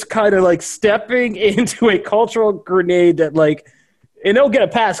is just kind of like stepping into a cultural grenade that like, and they'll get a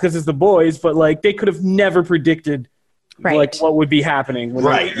pass because it's The Boys, but like they could have never predicted like what would be happening.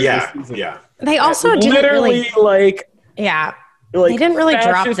 Right. Yeah. They also literally they didn't really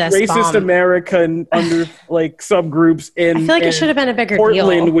drop this racist bomb. American under like subgroups in. I feel like it should have been a bigger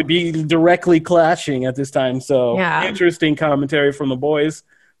Portland deal. Would be directly clashing at this time. So interesting commentary from The Boys.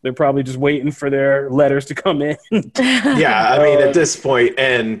 They're probably just waiting for their letters to come in. Yeah, I mean, at this point,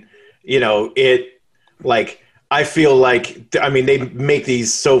 and I feel like they make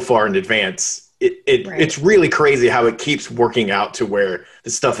these so far in advance. It's really crazy how it keeps working out to where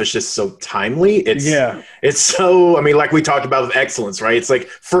the stuff is just so timely. It's so, like we talked about with Excellence, right? It's like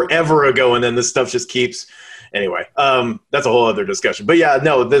forever ago, and then this stuff just keeps. Anyway, that's a whole other discussion. But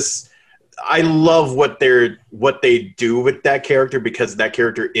I love what they do with that character because that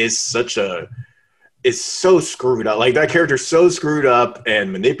character is so screwed up. Like that character's so screwed up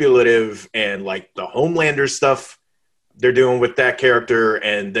and manipulative, and like the Homelander stuff they're doing with that character,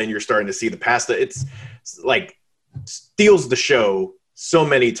 and then you're starting to see the past. It's like steals the show so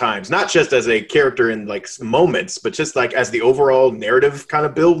many times, not just as a character in like moments, but just like as the overall narrative kind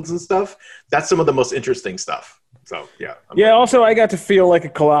of builds and stuff. That's some of the most interesting stuff. So Also, I got to feel like a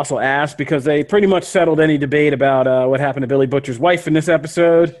colossal ass because they pretty much settled any debate about what happened to Billy Butcher's wife in this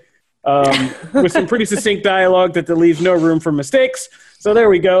episode with some pretty succinct dialogue that leaves no room for mistakes. So there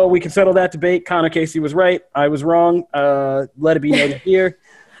we go. We can settle that debate. Connor Casey was right. I was wrong. Let it be noted here.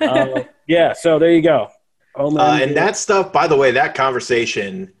 So there you go. And that stuff, by the way, that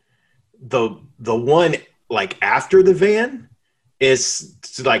conversation, the one like after the van is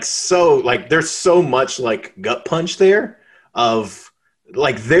like so like there's so much like gut punch there of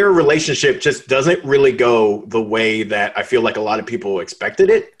like their relationship just doesn't really go the way that I feel like a lot of people expected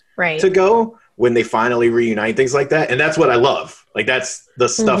it to go when they finally reunite, things like that. And that's what I love. Like that's the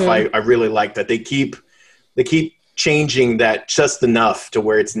stuff I really like, that they keep changing that just enough to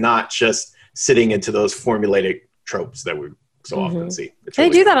where it's not just sitting into those formulated tropes that we so often see. They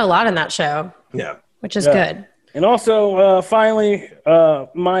do that a lot in that show. Yeah. Which is good. And also, finally,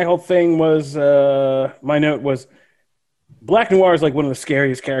 my whole thing was, my note was, Black Noir is like one of the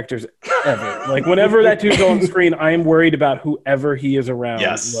scariest characters ever. Like whenever that dude's on screen, I am worried about whoever he is around.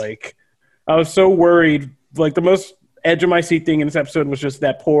 Yes. Like I was so worried. Like the most edge of my seat thing in this episode was just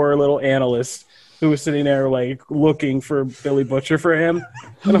that poor little analyst who was sitting there like looking for Billy Butcher for him.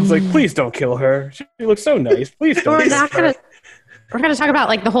 And I was like, please don't kill her. She looks so nice. Please don't. We're going to talk about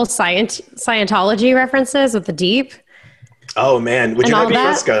like the whole Scientology references with the Deep. Oh man, would you like a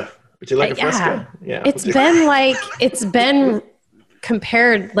Fresca? Would you like a Fresca? Yeah. It's been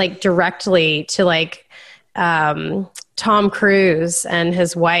compared like directly to like Tom Cruise and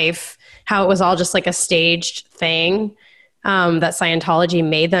his wife, how it was all just like a staged thing. that Scientology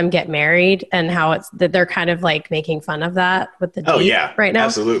made them get married, and how it's that they're kind of like making fun of that with the deep right now.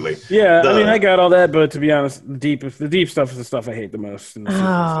 Absolutely. Yeah, I mean, I got all that, but to be honest, the deep stuff is the stuff I hate the most. In the season,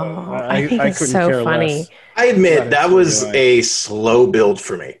 so I think it's so funny. Less. I admit that was a slow build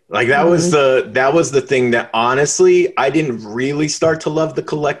for me. Like that was the thing that honestly I didn't really start to love the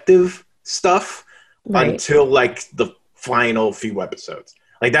collective stuff until like the final few episodes.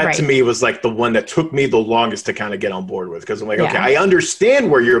 Like that to me was like the one that took me the longest to kind of get on board with, because I'm like, okay, I understand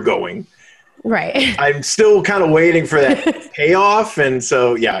where you're going. Right. I'm still kind of waiting for that payoff, and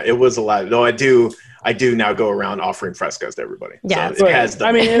so it was a lot. Though I do now go around offering frescoes to everybody. Yeah, so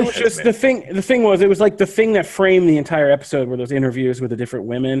it was just the thing. The thing was, it was like the thing that framed the entire episode were those interviews with the different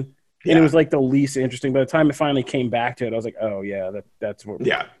women, and it was like the least interesting. By the time it finally came back to it, I was like, oh yeah, that's what.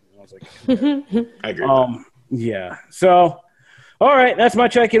 Yeah. I was like, I agree. With that. Yeah. So. All right, that's my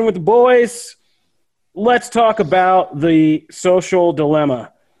check-in with the boys. Let's talk about the social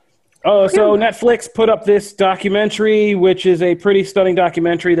dilemma. So Netflix put up this documentary, which is a pretty stunning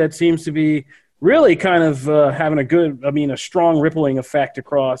documentary that seems to be really kind of having a strong rippling effect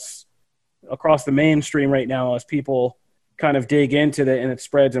across the mainstream right now as people kind of dig into it, and it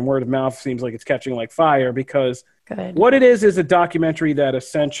spreads, and word of mouth seems like it's catching like fire, because what it is a documentary that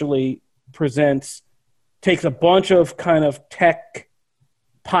essentially takes a bunch of kind of tech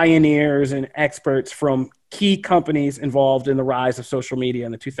pioneers and experts from key companies involved in the rise of social media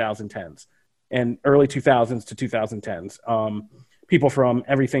in the 2010s and early 2000s to 2010s. People from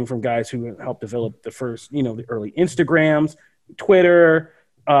everything from guys who helped develop the first, the early Instagrams, Twitter,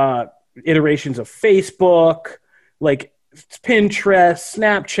 iterations of Facebook, like Pinterest,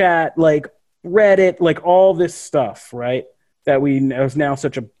 Snapchat, like Reddit, like all this stuff, right? That is now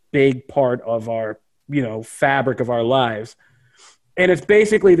such a big part of our fabric of our lives. And it's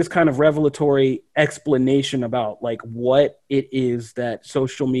basically this kind of revelatory explanation about like what it is that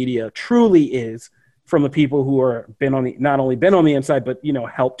social media truly is, from the people who are not only been on the inside, but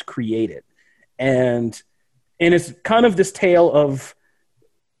helped create it. And it's kind of this tale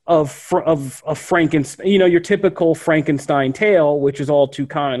of Frankenstein, your typical Frankenstein tale, which is all too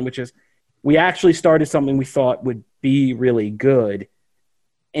kind, which is we actually started something we thought would be really good,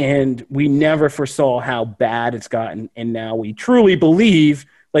 and we never foresaw how bad it's gotten. And now we truly believe,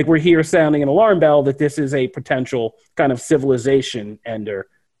 like we're here sounding an alarm bell, that this is a potential kind of civilization ender,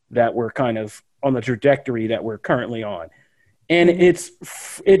 that we're kind of on the trajectory that we're currently on. And it's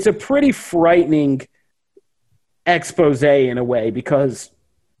a pretty frightening expose in a way, because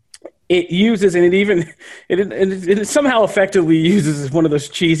it uses, and it somehow effectively uses one of those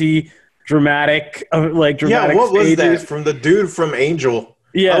cheesy, dramatic what stages. Was that from the dude from Angel?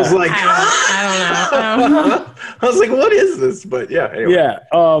 Yeah, I was like, I don't know. I was like, what is this? But anyway. Yeah,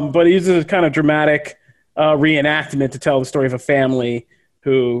 but he uses a kind of dramatic reenactment to tell the story of a family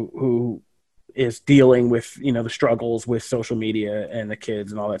who is dealing with the struggles with social media and the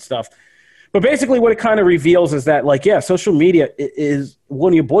kids and all that stuff. But basically, what it kind of reveals is that, social media is,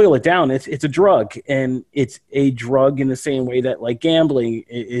 when you boil it down, it's a drug, and it's a drug in the same way that gambling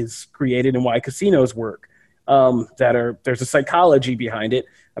is created and why casinos work. There's a psychology behind it,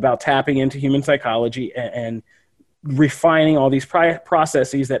 about tapping into human psychology and refining all these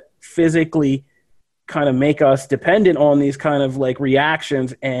processes that physically kind of make us dependent on these kind of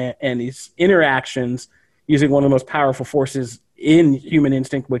reactions and these interactions, using one of the most powerful forces in human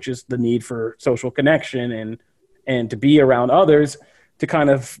instinct, which is the need for social connection and to be around others, to kind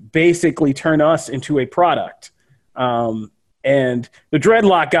of basically turn us into a product. And the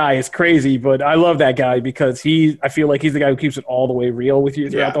dreadlock guy is crazy, but I love that guy because I feel like he's the guy who keeps it all the way real with you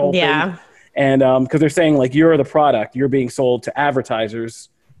throughout the whole thing. And because they're saying you're the product, you're being sold to advertisers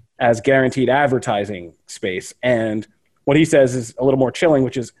as guaranteed advertising space. And what he says is a little more chilling,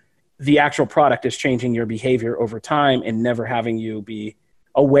 which is the actual product is changing your behavior over time and never having you be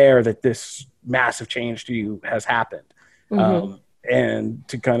aware that this massive change to you has happened. And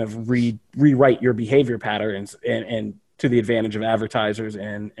to kind of rewrite your behavior patterns and to the advantage of advertisers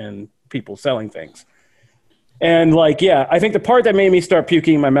and people selling things. And I think the part that made me start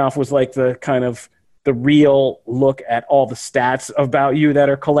puking in my mouth was the kind of the real look at all the stats about you that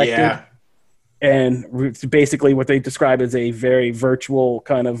are collected. Yeah. And basically what they describe as a very virtual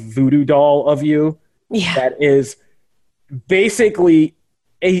kind of voodoo doll of you. Yeah. That is basically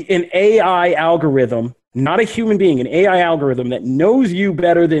an AI algorithm, not a human being, an AI algorithm that knows you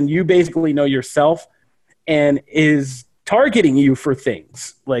better than you basically know yourself and is targeting you for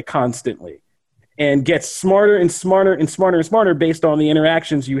things constantly and gets smarter and smarter and smarter and smarter based on the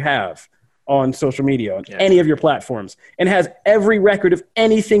interactions you have on social media, on any of your platforms, and has every record of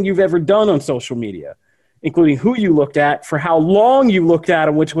anything you've ever done on social media. including who you looked at, for how long you looked at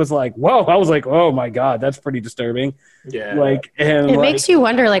them, which was like, whoa, I was like, oh my God, that's pretty disturbing. Yeah. Like, and it makes you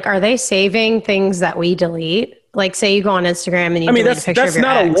wonder, like, are they saving things that we delete? Like, say you go on Instagram and you delete a picture of your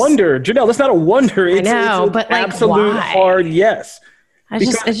not ex. a wonder, Janelle. That's not a wonder. It's but like, absolute why? hard yes.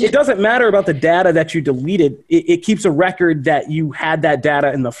 Because it doesn't matter about the data that you deleted. It keeps a record that you had that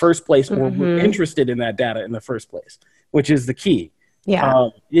data in the first place, or were interested in that data in the first place, which is the key. Yeah.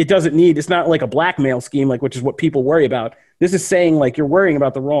 It's not like a blackmail scheme, like, which is what people worry about. This is saying, like, you're worrying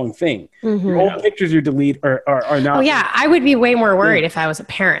about the wrong thing. Your old pictures you delete are not. Oh yeah, I would be way more worried if I was a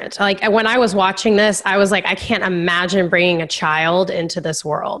parent. Like, when I was watching this, I was like, I can't imagine bringing a child into this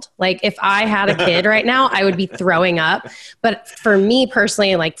world. Like, if I had a kid right now, I would be throwing up. But for me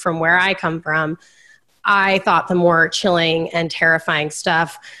personally, like, from where I come from, I thought the more chilling and terrifying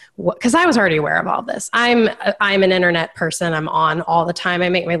stuff, because I was already aware of all this. I'm an internet person. I'm on all the time. I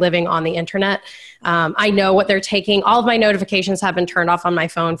make my living on the internet. I know what they're taking. All of my notifications have been turned off on my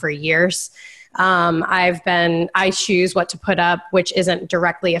phone for years. I choose what to put up, which isn't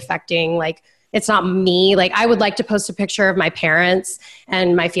directly affecting, like, it's not me. Like, I would like to post a picture of my parents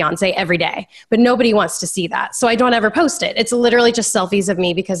and my fiance every day, but nobody wants to see that. So I don't ever post it. It's literally just selfies of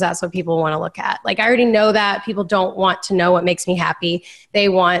me because that's what people want to look at. Like, I already know that people don't want to know what makes me happy. They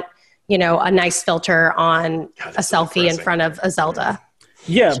want, a nice filter on a selfie in front of a Zelda.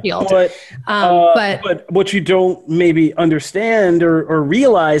 Yeah, shield. But what you don't maybe understand or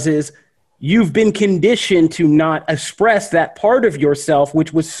realize is you've been conditioned to not express that part of yourself,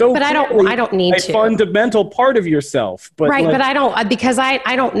 which was so. But I don't need to. Fundamental part of yourself. But right, but I don't, because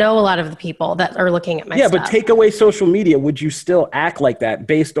I don't know a lot of the people that are looking at my stuff. Yeah, but take away social media, would you still act like that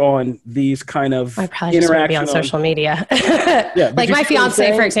based on these kind of I probably just wouldn't be on social media. Yeah, like, my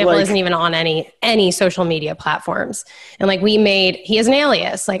fiance, for example, isn't even on any social media platforms. And like, he is an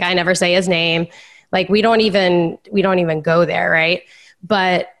alias. Like, I never say his name. Like, we don't even go there, right?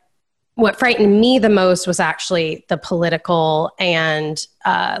 But what frightened me the most was actually the political and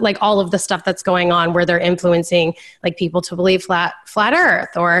like, all of the stuff that's going on where they're influencing, like, people to believe flat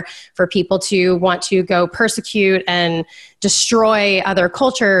earth, or for people to want to go persecute and destroy other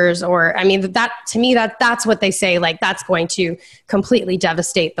cultures. Or, I mean, that to me, that's what they say, like, that's going to completely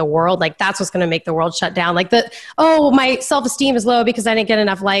devastate the world. Like, that's what's going to make the world shut down. Like, my self-esteem is low because I didn't get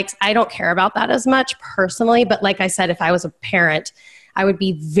enough likes. I don't care about that as much personally. But like I said, if I was a parent, I would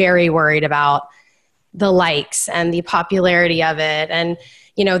be very worried about the likes and the popularity of it, and,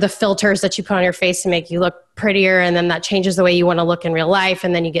 the filters that you put on your face to make you look prettier, and then that changes the way you want to look in real life,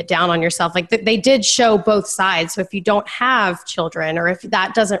 and then you get down on yourself. Like, they did show both sides. So if you don't have children, or if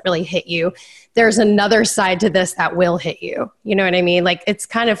that doesn't really hit you, there's another side to this that will hit you. You know what I mean? Like, it's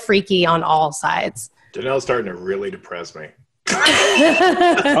kind of freaky on all sides. Janelle's starting to really depress me.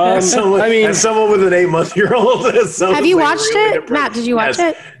 As someone with an 8-month-old. Have you watched it? Matt, did you watch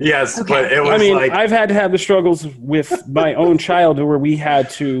it? Yes, okay. But it was I've had to have the struggles with my own child where we had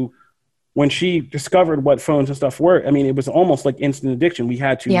to, when she discovered what phones and stuff were, it was almost like instant addiction. We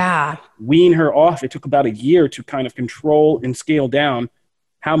had to wean her off. It took about a year to kind of control and scale down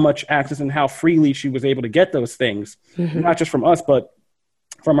how much access and how freely she was able to get those things, not just from us, but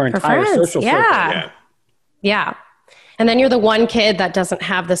from our entire social circle. Yeah. And then you're the one kid that doesn't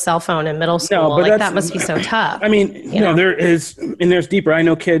have the cell phone in middle school. No, but like, that must be so tough. There's deeper. I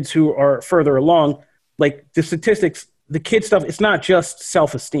know kids who are further along, like, the statistics, the kid stuff, it's not just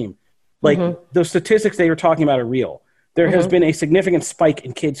self-esteem. Like, the statistics they were talking about are real. There has been a significant spike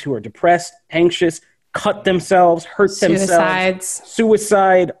in kids who are depressed, anxious, cut themselves, hurt themselves,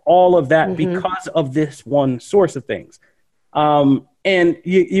 suicide, all of that because of this one source of things. And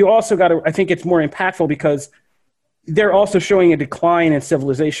you also got to, I think it's more impactful because they're also showing a decline in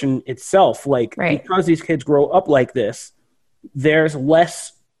civilization itself. Like, because these kids grow up like this, there's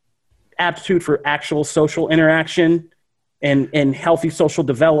less aptitude for actual social interaction and healthy social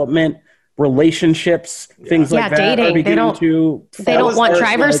development, relationships, things like that. Dating. They don't want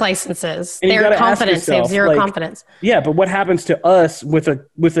driver's licenses. Their confidence. They have zero confidence. Yeah, but what happens to us with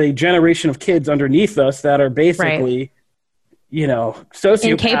a generation of kids underneath us that are basically,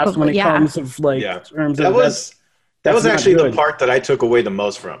 sociopaths when it comes of terms of that was actually the part that I took away the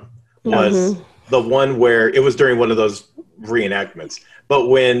most from was the one where it was during one of those reenactments. But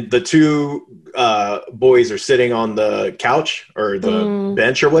when the two boys are sitting on the couch or the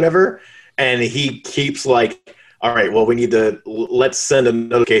bench or whatever, and he keeps like, all right, well, let's send a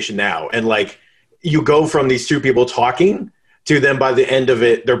notification now. And like, you go from these two people talking to them by the end of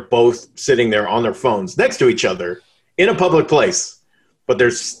it, they're both sitting there on their phones next to each other in a public place, but they're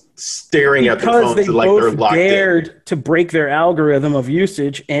staring at their because phones they like they're both locked in. dared to break their algorithm of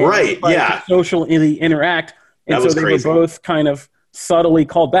usage and Right, try yeah. to socially interact. And That so was they crazy. were both kind of subtly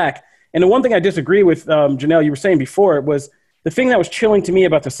called back. And the one thing I disagree with, Janelle, you were saying before, it was the thing that was chilling to me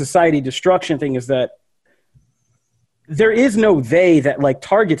about the society destruction thing is that there is no they that like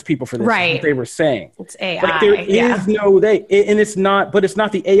targets people for this. Right. Is what they were saying. It's AI. Like there is no they, and it's not. But it's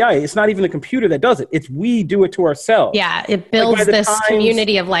not the AI. It's not even the computer that does it. It's we do it to ourselves. Yeah, it builds by the this times-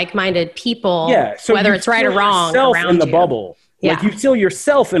 community of like-minded people. Yeah. So whether you it's right or feel wrong yourself around in the you. bubble. Like Yeah. you feel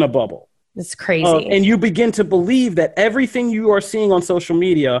yourself in a bubble. It's crazy. And you begin to believe that everything you are seeing on social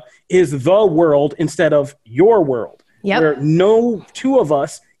media is the world instead of your world. Yep. Where no two of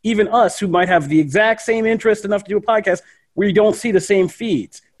us, even us who might have the exact same interest enough to do a podcast, we don't see the same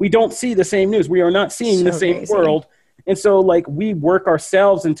feeds. We don't see the same news. We are not seeing the So same crazy. world. And so like we work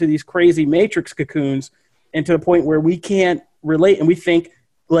ourselves into these crazy matrix cocoons and to the point where we can't relate and we think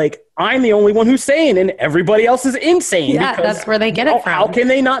like I'm the only one who's sane and everybody else is insane. Yeah, because that's where they get it from. How can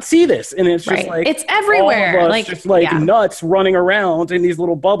they not see this? And it's just Right. like It's everywhere. all of us Like, just like yeah. nuts running around in these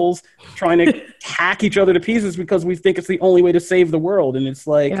little bubbles trying to hack each other to pieces because we think it's the only way to save the world. And it's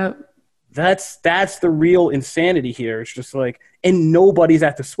like Yep. that's the real insanity here. It's just like, and nobody's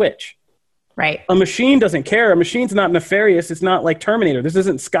at the switch. Right. A machine doesn't care. A machine's not nefarious. It's not like Terminator. This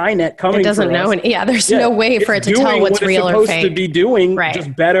isn't Skynet coming. It doesn't for know. us. Yeah, there's Yeah, no way for it it's to tell doing what's what real it's or supposed to fake. be doing Right.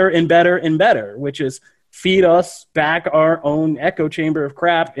 just better and better and better, which is feed us back our own echo chamber of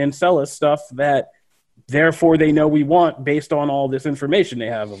crap and sell us stuff that therefore they know we want based on all this information they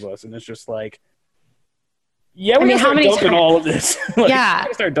have of us. And it's just like, yeah, we're I mean, gonna how start many dumping times- all of this. Like, Yeah. we're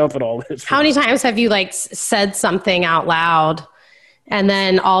gonna start dumping all this. How many times have you like said something out loud and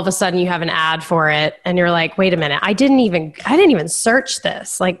then all of a sudden you have an ad for it and you're like, wait a minute, I didn't even search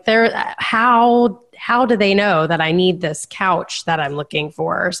this. Like how do they know that I need this couch that I'm looking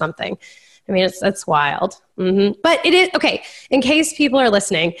for or something? I mean, it's wild. But it is okay. In case people are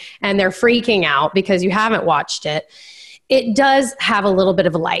listening and they're freaking out because you haven't watched it, it does have a little bit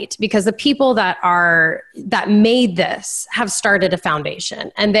of a light because the people that made this have started a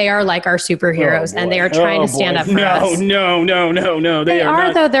foundation and they are like our superheroes and they are trying to stand up for us. No. They are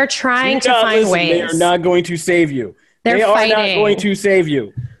not, though. They're trying to do not find listen. ways. They are not going to save you. They're They are not fighting. going to save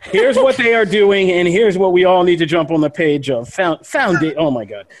you. Here's what they are doing, and here's what we all need to jump on the page of. Found it. Oh my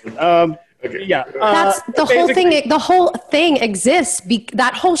God. Okay. Yeah. That's the whole basically- thing. The whole thing exists.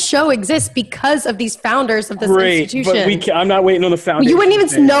 That whole show exists because of these founders of this Great, institution. but I'm not waiting on the foundation. You wouldn't even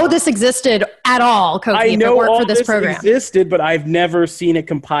thing. know this existed at all, Kofi, I if it know weren't all for this this program. existed, but I've never seen it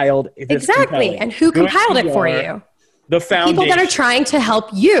compiled. this Exactly. compelling. And who Good compiled it for PR. you? The foundation. People that are trying to help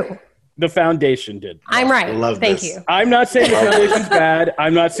you. The foundation did. I'm right. love Thank this. you. I'm not saying the foundation's bad.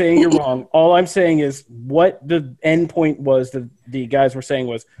 I'm not saying you're wrong. All I'm saying is what the end point was, the guys were saying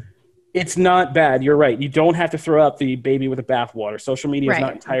was, it's not bad. You're right. You don't have to throw out the baby with the bathwater. Social media is Right.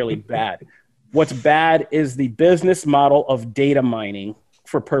 not entirely bad. What's bad is the business model of data mining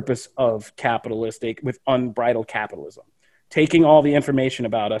for purpose of capitalistic, with unbridled capitalism. Taking all the information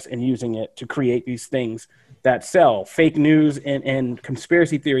about us and using it to create these things that sell. Fake news and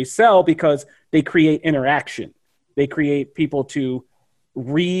conspiracy theories sell because they create interaction. They create people to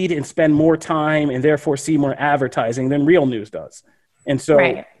read and spend more time and therefore see more advertising than real news does. And so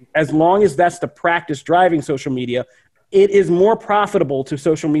Right. as long as that's the practice driving social media, it is more profitable to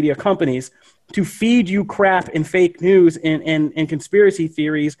social media companies to feed you crap and fake news and conspiracy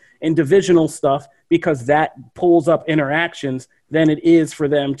theories and divisional stuff because that pulls up interactions than it is for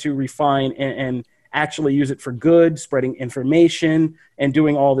them to refine and actually use it for good, spreading information and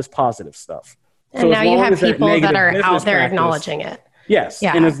doing all this positive stuff. And So now as you long have as that people that negative are business out there practice- acknowledging it. Yes.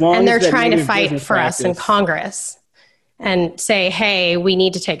 Yeah. And as long and they're as that trying to negative fight business for us in practice- Congress and say, hey, we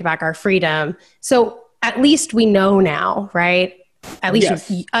need to take back our freedom. So at least we know now, right? At least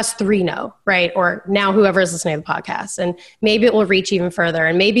Yes. us three know, right? Or now whoever is listening to the podcast. And maybe it will reach even further.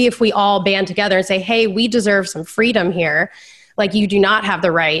 And maybe if we all band together and say, hey, we deserve some freedom here. Like you do not have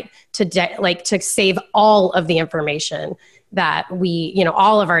the right to to save all of the information that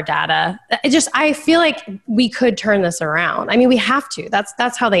all of our data. I feel like we could turn this around. I mean, we have to.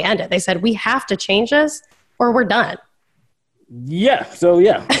 That's how they end it. They said, we have to change this or we're done. Yeah. So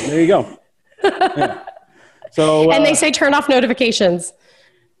yeah, there you go. Yeah. So And they say, turn off notifications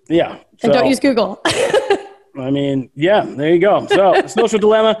yeah. and So, don't use Google. I mean, yeah, there you go. So Social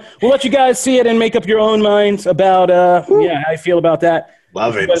Dilemma. We'll let you guys see it and make up your own minds about how you feel about that.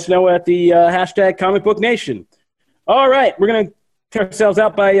 Love it. Let us know at the hashtag Comic Book Nation. All right, we're gonna tear ourselves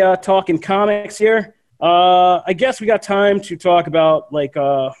out by talking comics here. I guess we got time to talk about like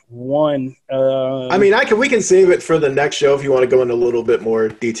one. I mean, we can save it for the next show if you want to go into a little bit more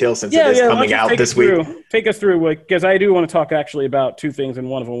detail since it is coming out this week. Take us through, because I do want to talk actually about two things, and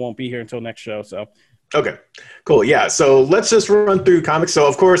one of them won't be here until next show. So. Okay, cool. Yeah, so let's just run through comics. So,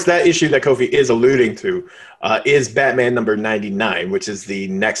 of course, that issue that Kofi is alluding to is Batman number 99, which is the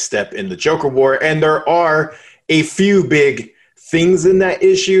next step in the Joker War. And there are a few big things in that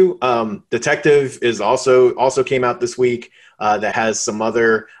issue. Detective is also came out this week that has some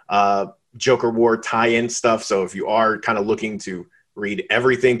other Joker War tie-in stuff. So if you are kind of looking to read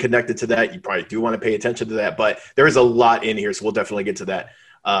everything connected to that, you probably do want to pay attention to that. But there is a lot in here, so we'll definitely get to that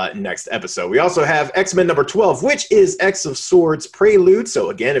next episode. We also have X-Men number 12, which is X of Swords Prelude. So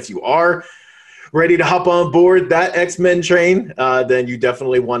again, if you are ready to hop on board that X-Men train, then you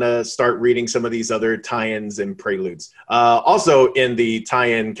definitely want to start reading some of these other tie-ins and preludes. Also in the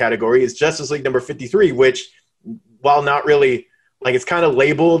tie-in category is Justice League number 53, which, while not really, like, it's kind of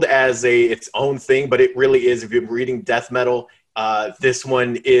labeled as its own thing, but it really is. If you're reading death metal, this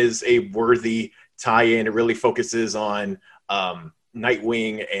one is a worthy tie-in. It really focuses on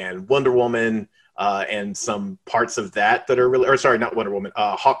Nightwing and Wonder Woman, and some parts of that are really, or sorry, not Wonder Woman,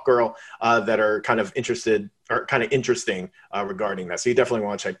 Hawkgirl, that are kind of interesting regarding that. So you definitely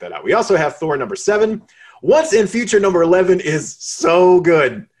want to check that out. We also have Thor number 7. Once in Future number 11 is so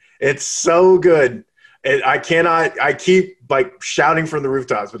good. It's so good. I keep like shouting from the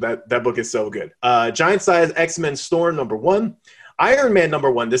rooftops, but that book is so good. Giant Size X-Men Storm number 1. Iron Man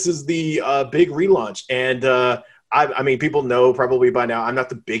number 1. This is the big relaunch. And I mean, people know probably by now I'm not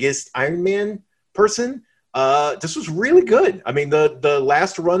the biggest Iron Man person. This was really good. I mean, the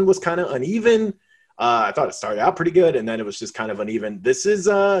last run was kind of uneven. I thought it started out pretty good, and then it was just kind of uneven. This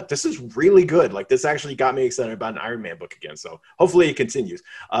is really good. Like, this actually got me excited about an Iron Man book again. So hopefully it continues.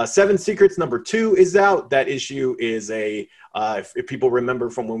 Seven Secrets number 2 is out. That issue is if people remember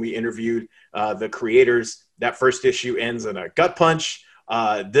from when we interviewed the creators, that first issue ends in a gut punch.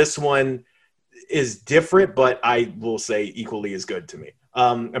 This one is different, but I will say equally as good to me.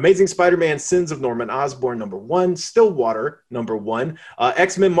 Amazing Spider-Man Sins of Norman Osborn number 1, Stillwater number 1,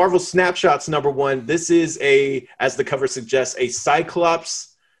 X-Men Marvel Snapshots number 1. This is as the cover suggests, a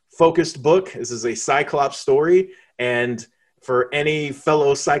Cyclops focused book. This is a Cyclops story, and for any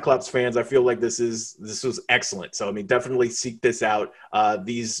fellow Cyclops fans, I feel like this was excellent. So I mean, definitely seek this out.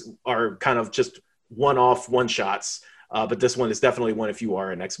 These are kind of just one shots. But this one is definitely one if you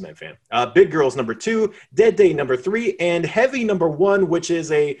are an X-Men fan. Big Girls number 2, Dead Day number 3, and Heavy number 1, which is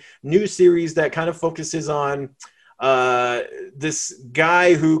a new series that kind of focuses on this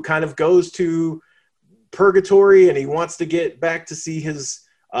guy who kind of goes to purgatory and he wants to get back to see his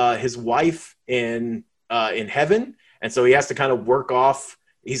wife in heaven, and so he has to kind of work off.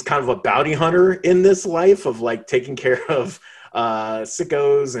 He's kind of a bounty hunter in this life of like taking care of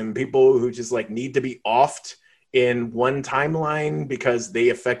sickos and people who just like need to be offed in one timeline because they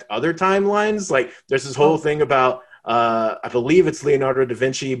affect other timelines. Like, there's this whole thing about I believe it's Leonardo da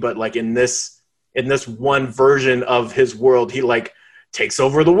Vinci, but like in this one version of his world, he like takes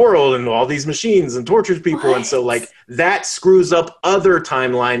over the world and all these machines and tortures people. What? And so like that screws up other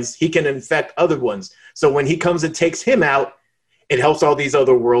timelines. He can infect other ones. So when he comes and takes him out, it helps all these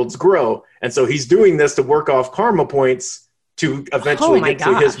other worlds grow. And so he's doing this to work off karma points to eventually get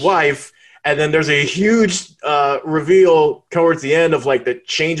to his wife. And then there's a huge reveal towards the end of like that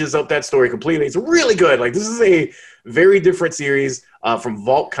changes up that story completely. It's really good. Like, this is a very different series from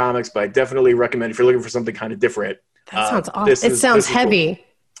Vault Comics, but I definitely recommend if you're looking for something kind of different. That sounds awesome. It sounds heavy.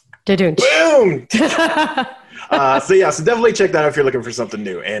 Cool. Boom! So definitely check that out if you're looking for something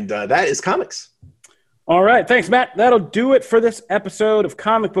new. And that is comics. All right. Thanks, Matt. That'll do it for this episode of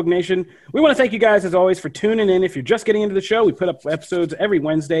Comic Book Nation. We want to thank you guys, as always, for tuning in. If you're just getting into the show, we put up episodes every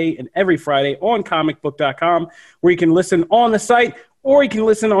Wednesday and every Friday on comicbook.com, where you can listen on the site or you can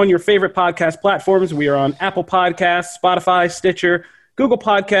listen on your favorite podcast platforms. We are on Apple Podcasts, Spotify, Stitcher, Google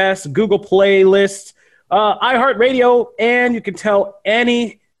Podcasts, Google Playlists, iHeartRadio, and you can tell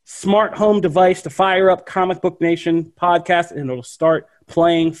any smart home device to fire up Comic Book Nation podcast, and it'll start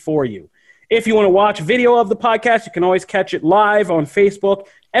playing for you. If you want to watch video of the podcast, you can always catch it live on Facebook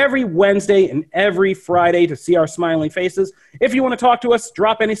every Wednesday and every Friday to see our smiling faces. If you want to talk to us,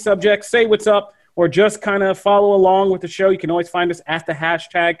 drop any subject, say what's up, or just kind of follow along with the show, you can always find us at the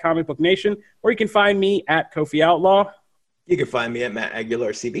hashtag Comic Book Nation, or you can find me at Kofi Outlaw. You can find me at Matt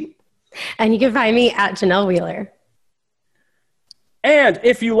Aguilar CB. And you can find me at Janelle Wheeler. And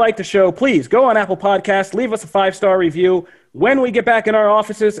if you like the show, please go on Apple Podcasts, leave us a 5-star review. When we get back in our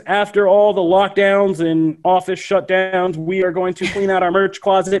offices after all the lockdowns and office shutdowns, we are going to clean out our merch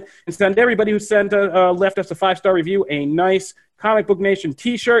closet and send everybody who left us a 5-star review a nice Comic Book Nation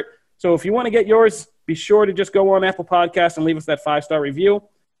t-shirt. So if you want to get yours, be sure to just go on Apple Podcasts and leave us that 5-star review.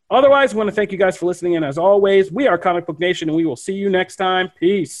 Otherwise, we want to thank you guys for listening. And as always, we are Comic Book Nation, and we will see you next time.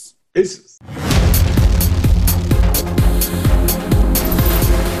 Peace. Peace.